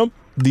limiter here,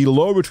 the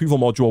low retrieval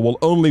module will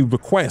only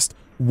request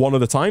one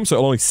at a time, so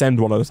it'll only send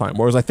one at a time,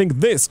 whereas I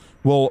think this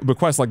will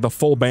request like the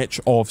full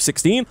batch of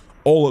 16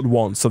 all at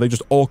once, so they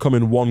just all come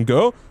in one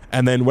go,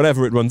 and then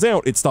whenever it runs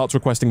out, it starts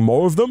requesting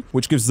more of them,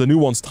 which gives the new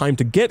ones time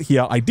to get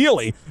here,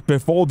 ideally,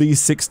 before these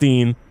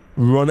 16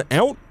 run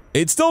out.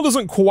 It still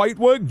doesn't quite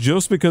work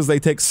just because they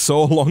take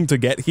so long to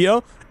get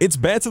here. It's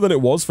better than it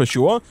was for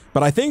sure,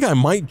 but I think I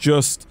might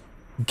just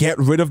get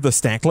rid of the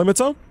stack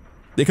limiter.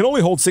 They can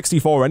only hold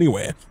 64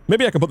 anyway.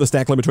 Maybe I can put the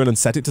stack limiter in and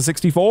set it to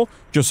 64,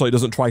 just so it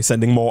doesn't try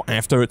sending more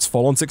after it's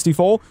full on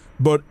 64.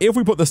 But if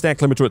we put the stack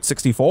limiter at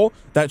 64,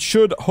 that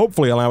should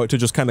hopefully allow it to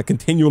just kind of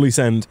continually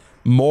send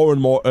more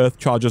and more earth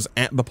charges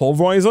at the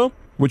pulverizer,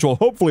 which will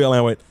hopefully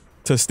allow it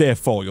to stay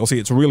full. You'll see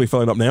it's really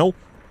filling up now,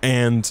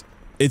 and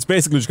it's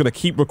basically just going to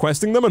keep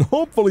requesting them, and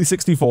hopefully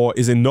 64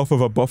 is enough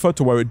of a buffer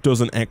to where it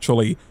doesn't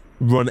actually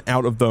run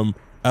out of them,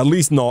 at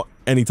least not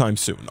anytime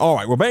soon. All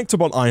right, we're back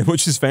up on iron,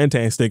 which is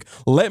fantastic.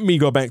 Let me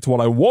go back to what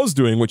I was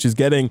doing, which is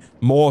getting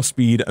more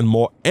speed and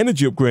more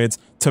energy upgrades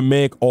to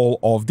make all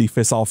of the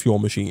fissile fuel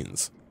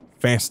machines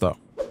faster.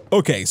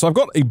 Okay, so I've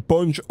got a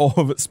bunch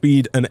of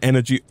speed and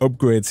energy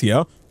upgrades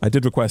here. I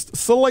did request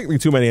slightly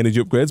too many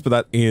energy upgrades, but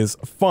that is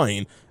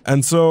fine.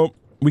 And so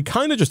we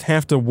kind of just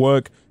have to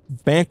work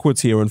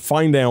backwards here and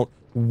find out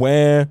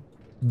where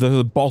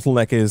the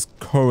bottleneck is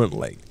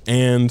currently.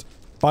 And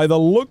by the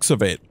looks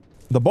of it,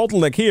 the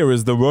bottleneck here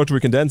is the rotary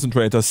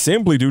condensator,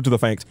 simply due to the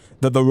fact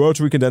that the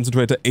rotary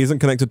condensator isn't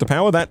connected to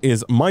power. That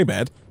is my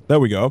bad. There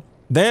we go.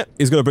 That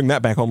is going to bring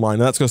that back online,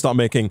 and that's going to start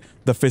making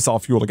the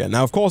fissile fuel again.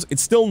 Now, of course,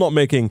 it's still not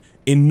making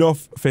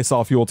enough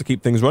fissile fuel to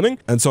keep things running,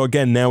 and so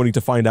again, now we need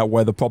to find out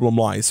where the problem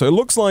lies. So it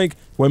looks like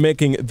we're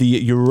making the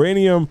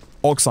uranium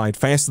oxide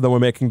faster than we're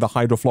making the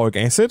hydrofluoric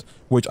acid,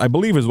 which I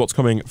believe is what's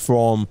coming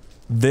from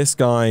this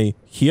guy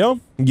here.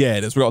 Yeah,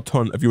 it is. We've got a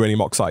ton of uranium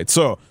oxide.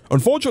 So,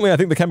 unfortunately, I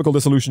think the chemical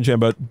dissolution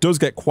chamber does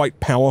get quite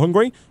power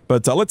hungry,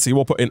 but let's see,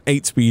 we'll put in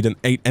 8 speed and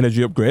 8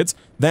 energy upgrades.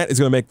 That is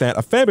going to make that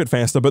a fair bit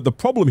faster, but the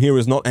problem here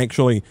is not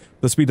actually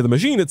the speed of the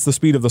machine, it's the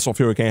speed of the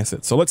sulfuric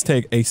acid. So let's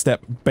take a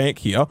step back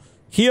here.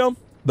 Here,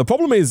 the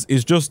problem is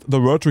just the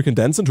rotary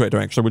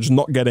condensator, actually, which is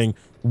not getting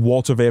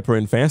water vapor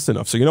in fast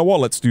enough. So you know what,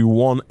 let's do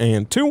 1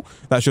 and 2.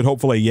 That should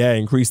hopefully, yeah,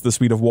 increase the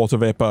speed of water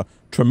vapor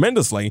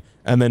tremendously.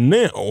 And then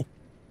now,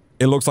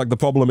 it looks like the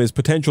problem is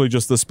potentially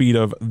just the speed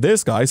of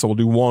this guy, so we'll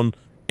do 1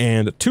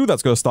 and 2.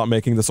 That's going to start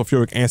making the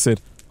sulfuric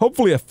acid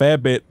hopefully a fair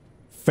bit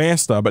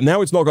faster, but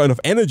now it's not got enough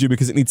energy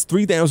because it needs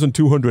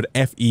 3,200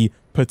 FE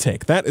per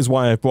tick. That is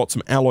why I brought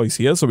some alloys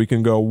here, so we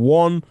can go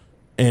 1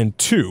 and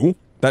 2.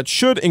 That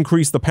should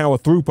increase the power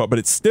throughput, but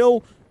it's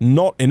still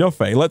not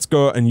enough, eh? Let's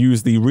go and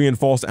use the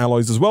reinforced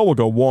alloys as well. We'll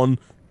go 1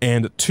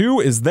 and 2.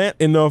 Is that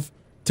enough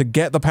to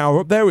get the power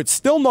up there? It's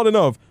still not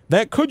enough.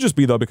 That could just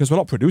be, though, because we're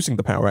not producing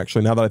the power,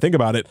 actually, now that I think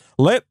about it.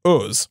 Let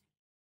us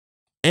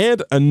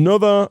add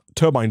another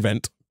turbine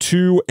vent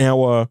to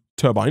our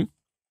turbine.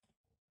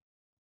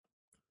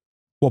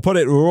 We'll put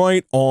it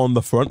right on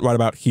the front, right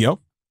about here.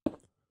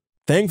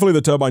 Thankfully,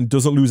 the turbine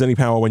doesn't lose any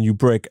power when you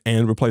break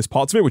and replace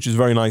parts of it, which is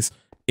very nice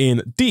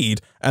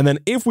indeed. And then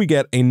if we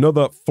get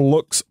another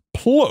flux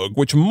plug,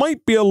 which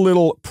might be a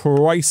little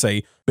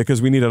pricey because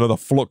we need another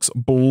flux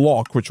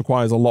block, which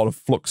requires a lot of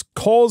flux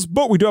cores,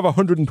 but we do have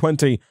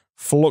 120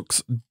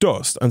 flux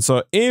dust. And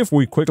so if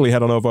we quickly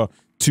head on over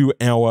to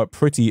our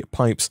Pretty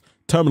Pipes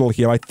terminal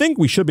here, I think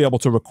we should be able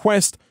to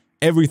request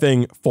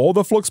everything for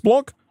the flux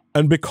block.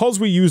 And because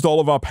we used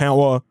all of our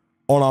power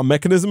on our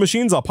mechanism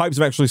machines, our pipes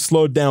have actually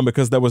slowed down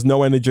because there was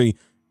no energy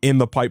in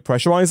the pipe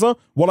pressurizer.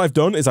 What I've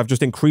done is I've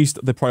just increased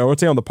the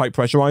priority on the pipe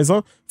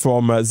pressurizer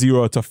from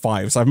 0 to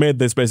 5. So I've made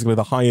this basically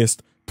the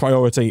highest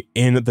priority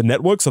in the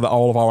network so that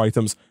all of our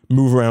items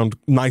move around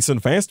nice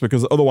and fast,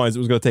 because otherwise it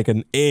was going to take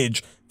an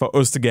age for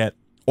us to get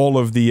all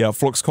of the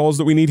flux cores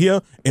that we need here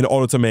in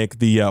order to make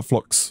the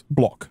flux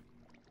block.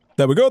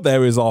 There we go.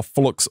 There is our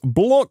flux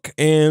block.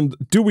 And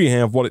do we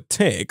have what it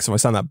takes, if I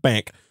send that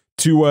back,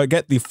 to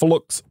get the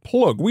flux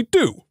plug? We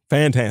do.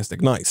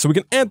 Fantastic. Nice. So we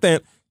can add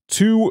that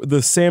to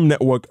the same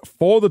network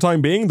for the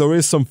time being. There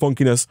is some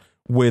funkiness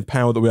with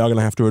power that we are going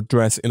to have to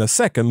address in a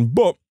second,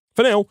 but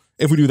for now,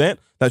 if we do that,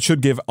 that should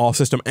give our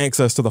system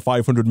access to the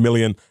 500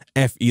 million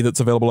FE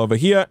that's available over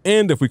here.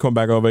 And if we come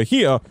back over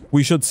here,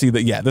 we should see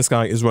that, yeah, this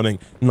guy is running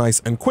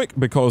nice and quick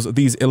because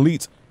these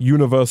elite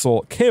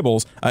universal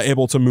cables are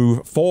able to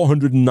move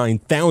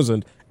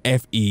 409,000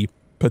 FE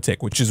per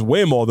tick, which is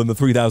way more than the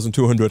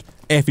 3,200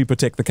 FE per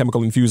tick the chemical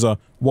infuser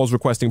was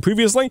requesting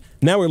previously.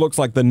 Now it looks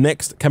like the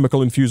next chemical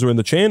infuser in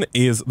the chain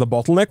is the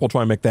bottleneck. We'll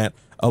try and make that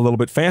a little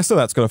bit faster.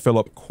 That's going to fill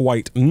up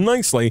quite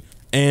nicely.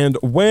 And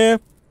where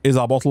is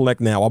our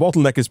bottleneck now? Our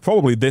bottleneck is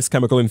probably this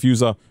chemical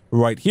infuser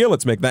right here.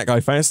 Let's make that guy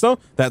faster.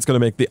 That's going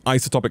to make the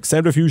isotopic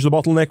centrifuge the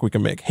bottleneck. We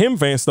can make him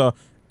faster.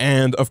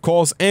 And of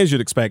course, as you'd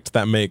expect,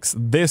 that makes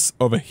this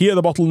over here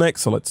the bottleneck.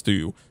 So let's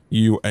do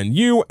you and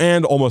you,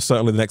 and almost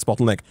certainly the next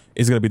bottleneck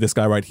is going to be this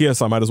guy right here.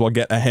 So I might as well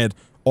get ahead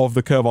of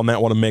the curve on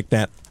that one and make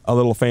that a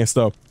little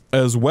faster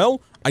as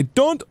well. I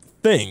don't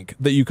think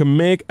that you can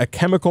make a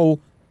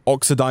chemical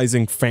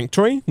oxidizing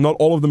factory. Not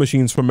all of the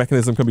machines from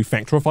Mechanism can be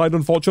factorified,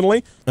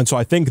 unfortunately. And so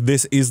I think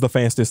this is the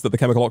fastest that the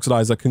chemical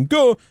oxidizer can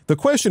go. The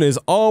question is,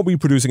 are we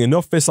producing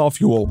enough fissile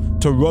fuel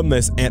to run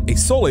this at a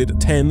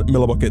solid 10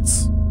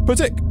 millibuckets per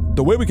tick?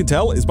 The way we can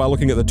tell is by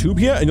looking at the tube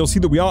here, and you'll see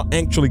that we are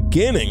actually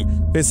gaining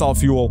fissile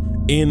fuel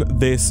in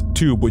this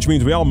tube, which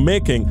means we are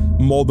making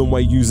more than we're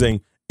using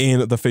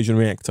in the fission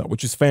reactor,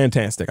 which is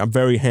fantastic. I'm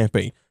very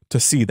happy to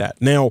see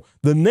that. Now,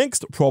 the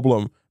next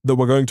problem that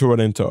we're going to run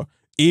into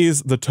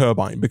is the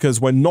turbine, because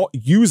we're not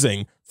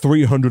using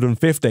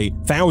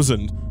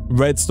 350,000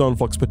 redstone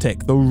flux per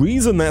tick. The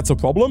reason that's a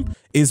problem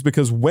is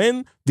because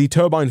when the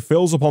turbine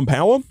fills upon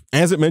power,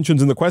 as it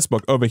mentions in the quest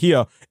book over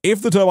here,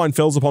 if the turbine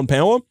fills upon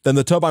power, then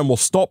the turbine will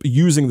stop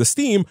using the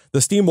steam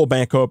will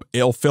back up,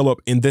 it'll fill up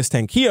in this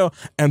tank here,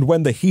 and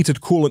when the heated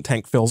coolant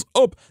tank fills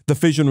up, the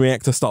fission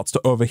reactor starts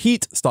to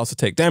overheat, starts to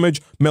take damage,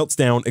 melts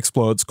down,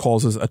 explodes,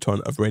 causes a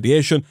ton of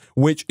radiation,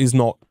 which is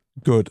not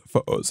good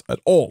for us at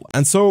all.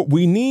 And so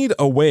we need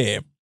a way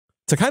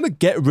to kind of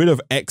get rid of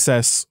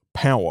excess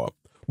power.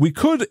 We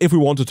could, if we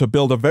wanted to,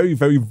 build a very,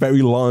 very,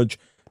 very large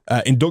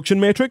induction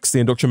matrix. The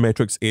induction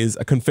matrix is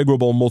a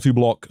configurable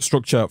multi-block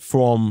structure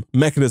from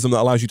Mechanism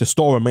that allows you to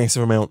store a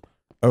massive amount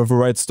of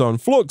redstone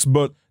flux,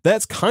 but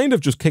that's kind of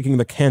just kicking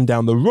the can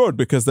down the road,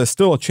 because there's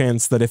still a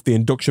chance that if the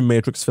induction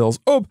matrix fills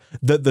up,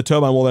 that the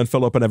turbine will then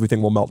fill up and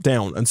everything will melt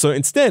down. And so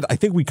instead, I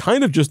think we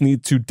kind of just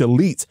need to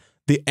delete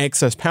the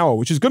excess power,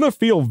 which is going to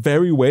feel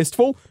very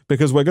wasteful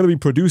because we're going to be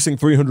producing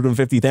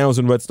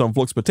 350,000 redstone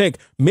flux per tick,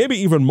 maybe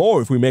even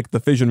more if we make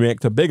the fission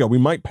reactor bigger. We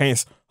might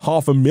pass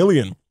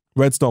 500,000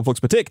 redstone flux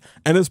per tick,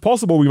 and it's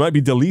possible we might be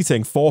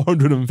deleting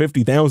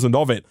 450,000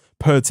 of it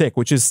per tick,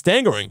 which is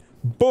staggering.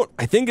 But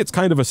I think it's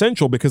kind of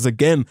essential because,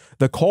 again,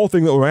 the core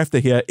thing that we're after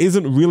here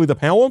isn't really the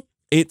power,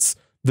 it's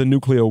the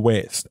nuclear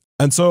waste.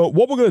 And so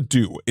what we're going to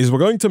do is we're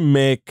going to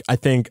make, I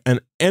think, an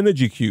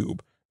energy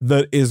cube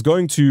that is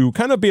going to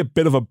kind of be a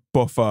bit of a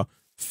buffer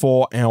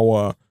for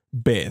our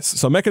base.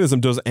 So Mechanism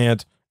does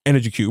add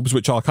energy cubes,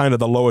 which are kind of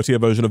the lower tier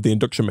version of the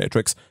induction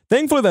matrix.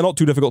 Thankfully, they're not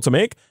too difficult to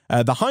make.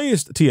 The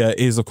highest tier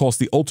is, of course,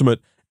 the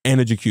ultimate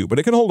energy cube, but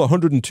it can hold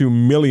 102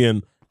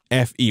 million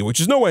FE, which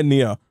is nowhere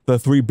near the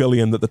 3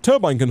 billion that the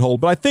turbine can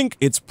hold, but I think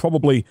it's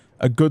probably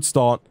a good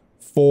start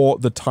for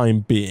the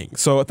time being.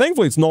 So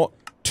thankfully, it's not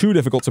too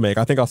difficult to make.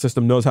 I think our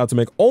system knows how to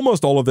make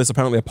almost all of this,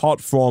 apparently,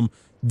 apart from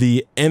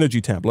the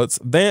energy tablets.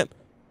 That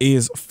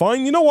is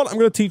fine. You know what? I'm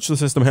going to teach the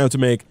system how to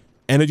make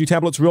energy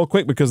tablets real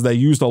quick because they're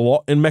used a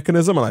lot in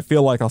Mechanism, and I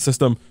feel like our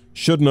system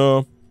should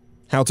know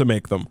how to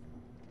make them.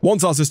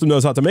 Once our system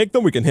knows how to make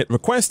them, we can hit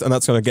request, and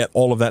that's going to get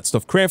all of that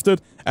stuff crafted.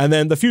 And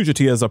then the future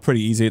tiers are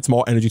pretty easy. It's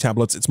more energy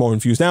tablets, it's more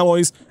infused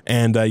alloys,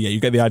 and yeah, you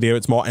get the idea.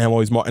 It's more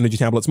alloys, more energy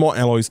tablets, more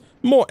alloys,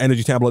 more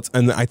energy tablets,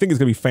 and I think it's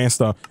going to be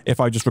faster if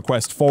I just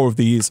request 4 of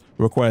these,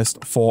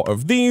 request 4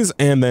 of these,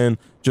 and then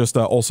just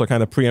also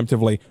kind of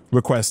preemptively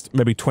request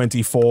maybe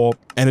 24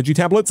 energy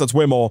tablets. That's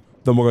way more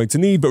than we're going to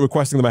need, but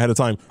requesting them ahead of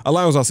time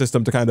allows our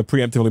system to kind of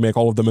preemptively make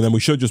all of them, and then we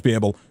should just be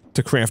able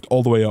to craft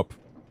all the way up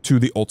to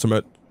the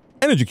ultimate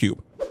energy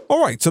cube.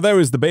 Alright, so there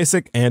is the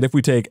basic, and if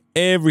we take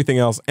everything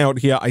else out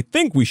here, I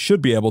think we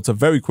should be able to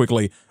very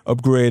quickly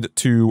upgrade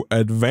to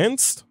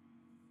advanced.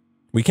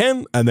 We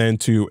can, and then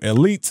to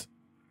elite.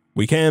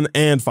 We can,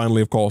 and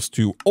finally, of course,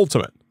 to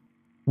ultimate.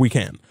 We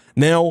can.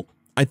 Now,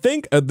 I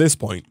think at this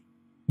point,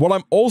 what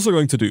I'm also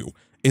going to do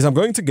is I'm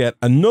going to get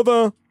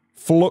another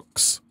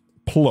flux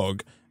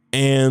plug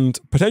and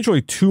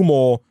potentially 2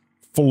 more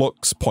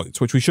flux points,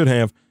 which we should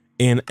have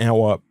in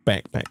our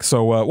backpack.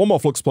 So 1 more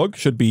flux plug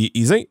should be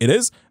easy. It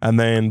is. And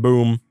then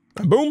boom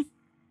and boom.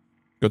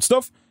 Good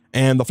stuff.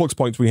 And the flux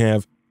points we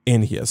have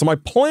in here. So my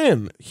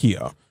plan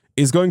here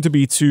is going to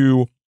be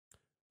to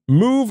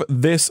move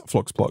this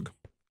flux plug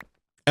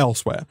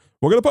elsewhere.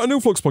 We're going to put a new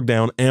flux plug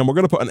down, and we're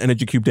going to put an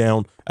energy cube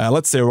down,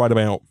 let's say right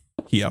about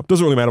here.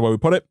 Doesn't really matter where we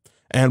put it.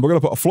 And we're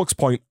going to put a flux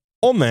point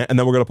on that, and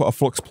then we're going to put a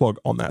flux plug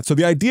on that. So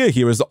the idea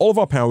here is that all of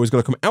our power is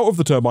going to come out of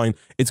the turbine.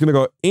 It's going to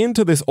go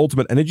into this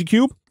ultimate energy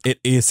cube. It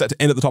is set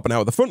to end at the top and out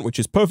at the front, which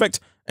is perfect.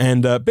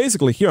 And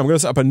basically here, I'm going to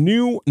set up a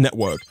new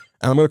network,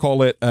 and I'm going to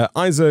call it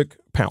Isaac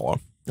Power.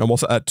 And we'll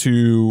set that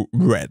to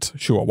red.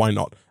 Sure, why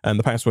not? And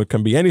the password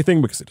can be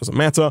anything because it doesn't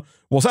matter.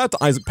 We'll set it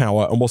to Isaac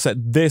Power, and we'll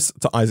set this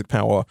to Isaac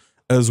Power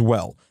as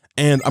well.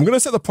 And I'm going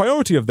to set the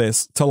priority of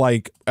this to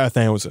like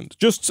 1,000,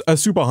 just a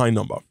super high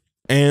number.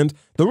 And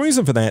the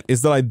reason for that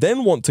is that I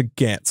then want to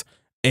get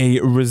a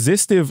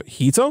resistive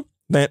heater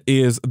that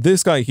is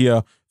this guy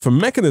here from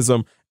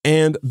Mechanism,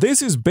 and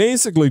this is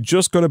basically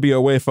just going to be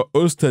a way for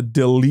us to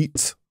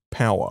delete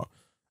power.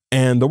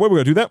 And the way we're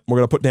going to do that, we're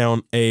going to put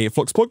down a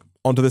flux plug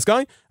onto this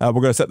guy. We're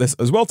going to set this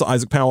as well to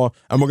Isaac Power,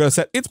 and we're going to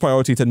set its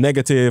priority to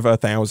negative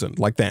 1,000,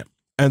 like that.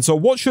 And so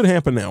what should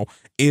happen now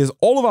is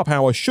all of our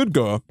power should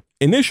go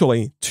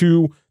initially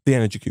to the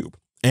energy cube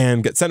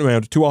and get sent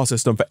around to our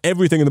system for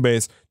everything in the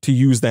base to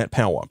use that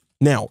power.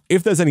 Now,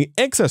 if there's any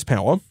excess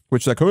power,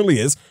 which there currently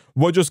is,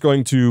 we're just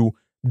going to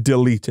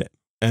delete it.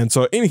 And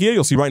so in here,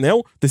 you'll see right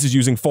now, this is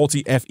using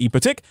 40 FE per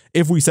tick.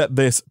 If we set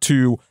this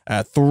to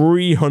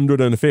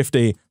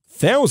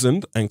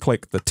 350,000 and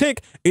click the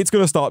tick, it's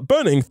going to start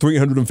burning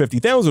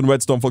 350,000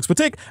 redstone flux per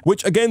tick,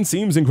 which again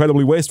seems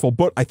incredibly wasteful,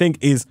 but I think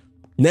is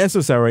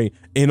necessary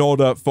in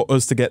order for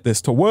us to get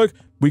this to work.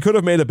 We could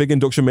have made a big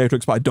induction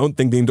matrix, but I don't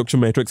think the induction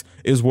matrix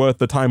is worth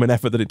the time and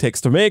effort that it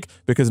takes to make,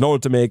 because in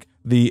order to make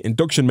the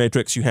induction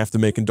matrix, you have to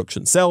make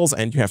induction cells,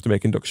 and you have to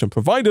make induction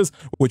providers,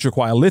 which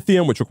require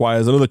lithium, which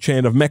requires another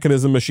chain of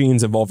Mechanism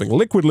machines involving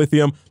liquid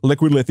lithium.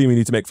 Liquid lithium you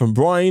need to make from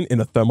brine in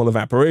a thermal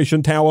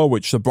evaporation tower,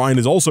 which the brine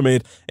is also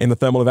made in the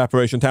thermal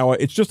evaporation tower.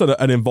 It's just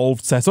an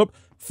involved setup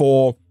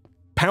for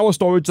power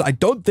storage that I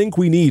don't think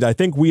we need. I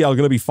think we are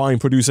going to be fine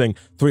producing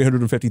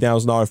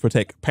 350,000 RF per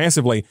tick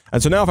passively.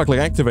 And so now if I click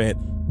activate,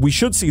 we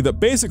should see that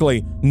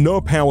basically no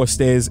power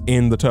stays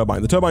in the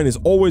turbine. The turbine is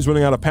always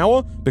running out of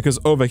power because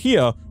over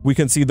here we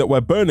can see that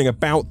we're burning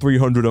about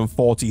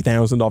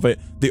 340,000 of it.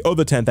 The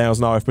other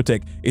 10,000 RF per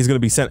tick is going to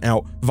be sent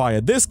out via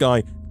this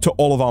guy to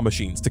all of our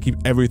machines to keep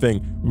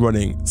everything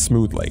running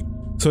smoothly.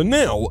 So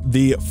now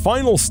the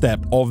final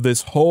step of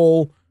this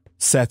whole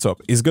setup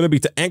is going to be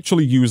to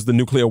actually use the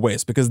nuclear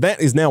waste, because that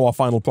is now our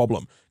final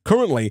problem.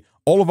 Currently,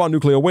 all of our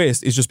nuclear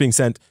waste is just being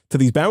sent to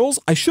these barrels.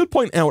 I should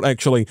point out,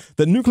 actually,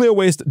 that nuclear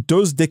waste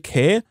does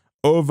decay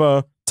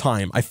over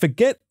time. I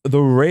forget the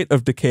rate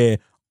of decay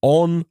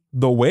on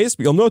the waste,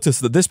 but you'll notice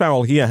that this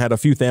barrel here had a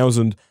few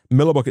thousand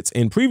millibuckets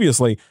in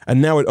previously,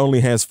 and now it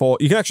only has 4.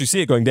 You can actually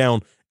see it going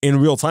down in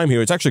real time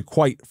here. It's actually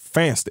quite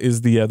fast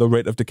is the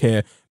rate of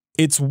decay.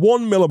 It's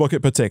 1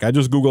 millibucket per tick. I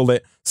just Googled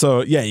it.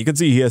 So yeah, you can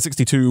see here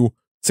 62,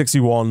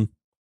 61,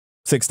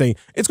 60,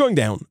 it's going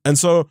down. And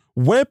so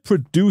we're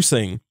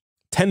producing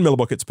 10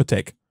 millibuckets per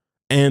tick,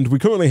 and we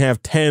currently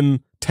have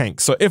 10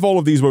 tanks. So if all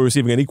of these were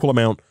receiving an equal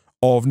amount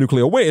of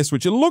nuclear waste,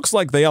 which it looks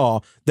like they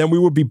are, then we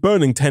would be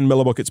burning 10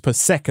 millibuckets per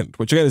second,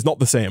 which again is not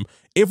the same.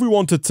 If we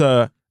wanted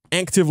to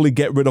actively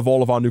get rid of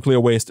all of our nuclear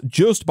waste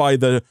just by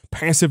the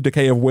passive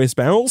decay of waste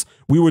barrels,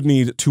 we would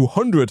need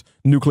 200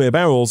 nuclear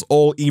barrels,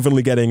 all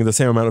evenly getting the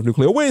same amount of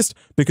nuclear waste,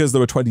 because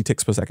there are 20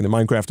 ticks per second in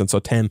Minecraft, and so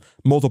 10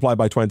 multiplied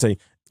by 20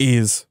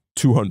 is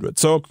 200.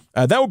 So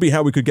that would be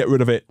how we could get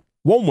rid of it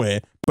one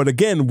way, But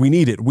again, we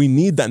need it. We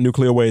need that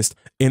nuclear waste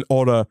in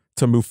order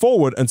to move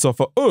forward. And so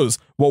for us,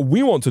 what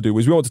we want to do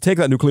is we want to take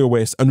that nuclear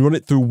waste and run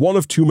it through one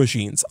of two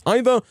machines,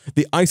 either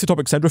the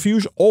isotopic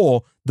centrifuge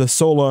or the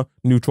solar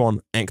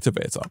neutron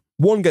activator.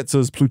 One gets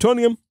us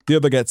plutonium, the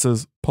other gets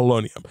us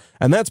polonium.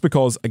 And that's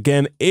because,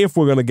 again, if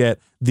we're going to get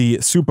the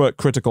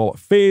supercritical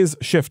phase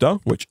shifter,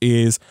 which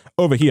is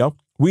over here,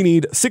 we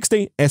need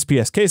 60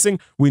 SPS casing.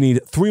 We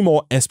need 3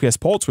 more SPS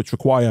ports, which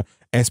require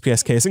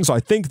SPS casing. So I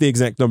think the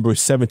exact number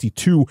is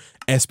 72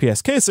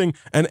 SPS casing,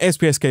 and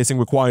SPS casing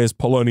requires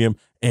polonium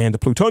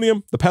and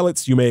plutonium. The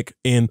pellets you make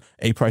in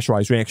a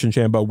pressurized reaction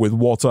chamber with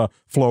water,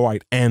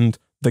 fluorite, and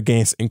the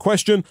gas in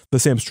question. The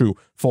same's true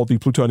for the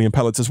plutonium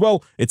pellets as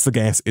well. It's the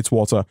gas, it's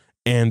water,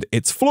 and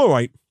it's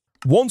fluorite.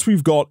 Once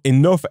we've got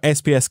enough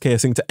SPS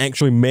casing to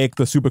actually make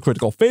the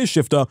supercritical phase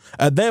shifter,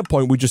 at that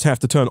point, we just have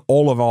to turn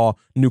all of our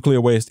nuclear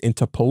waste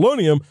into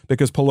polonium,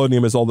 because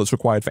polonium is all that's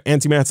required for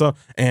antimatter.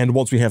 And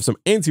once we have some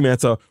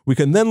antimatter, we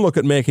can then look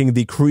at making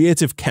the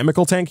creative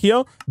chemical tank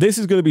here. This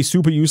is going to be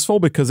super useful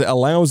because it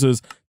allows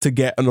us to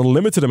get an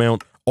unlimited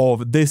amount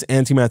of this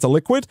antimatter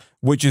liquid,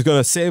 which is going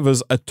to save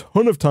us a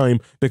ton of time,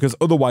 because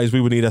otherwise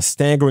we would need a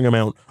staggering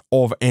amount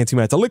of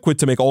antimatter liquid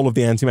to make all of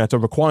the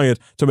antimatter required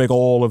to make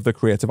all of the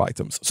creative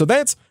items. So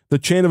that's the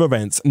chain of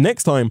events.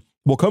 Next time,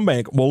 we'll come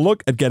back, we'll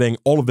look at getting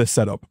all of this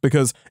set up,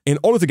 because in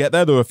order to get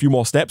there, there are a few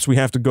more steps. We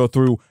have to go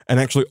through and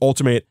actually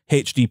automate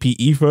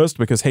HDPE first,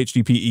 because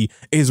HDPE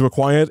is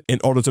required in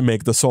order to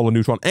make the solar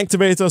neutron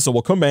activator. So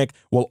we'll come back,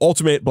 we'll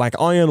automate black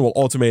iron, we'll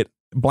automate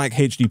black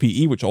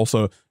HDPE, which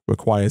also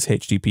requires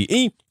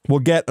HDPE. We'll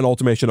get an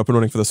automation up and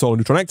running for the solar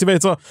neutron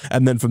activator,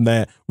 and then from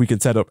there, we can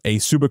set up a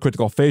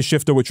supercritical phase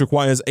shifter, which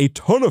requires a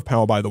ton of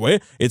power, by the way.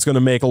 It's going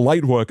to make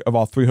light work of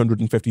our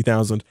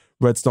 350,000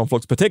 redstone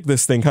flux per tick.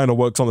 This thing kind of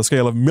works on the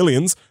scale of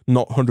millions,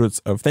 not hundreds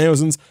of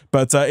thousands,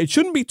 but it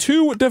shouldn't be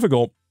too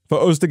difficult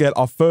for us to get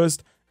our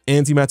first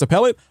antimatter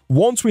pellet.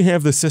 Once we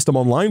have this system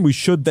online, we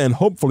should then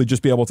hopefully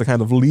just be able to kind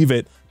of leave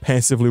it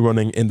passively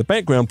running in the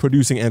background,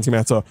 producing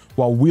antimatter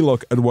while we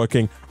look at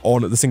working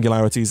on the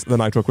singularities, the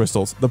nitro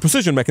crystals, the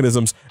precision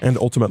mechanisms, and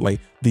ultimately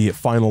the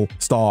final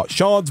star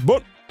shards.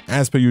 But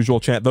as per usual,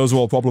 chat, those are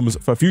all problems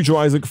for future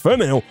Isaac. For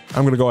now,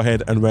 I'm going to go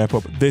ahead and wrap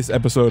up this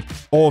episode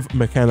of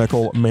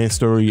Mechanical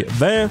Mastery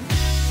there.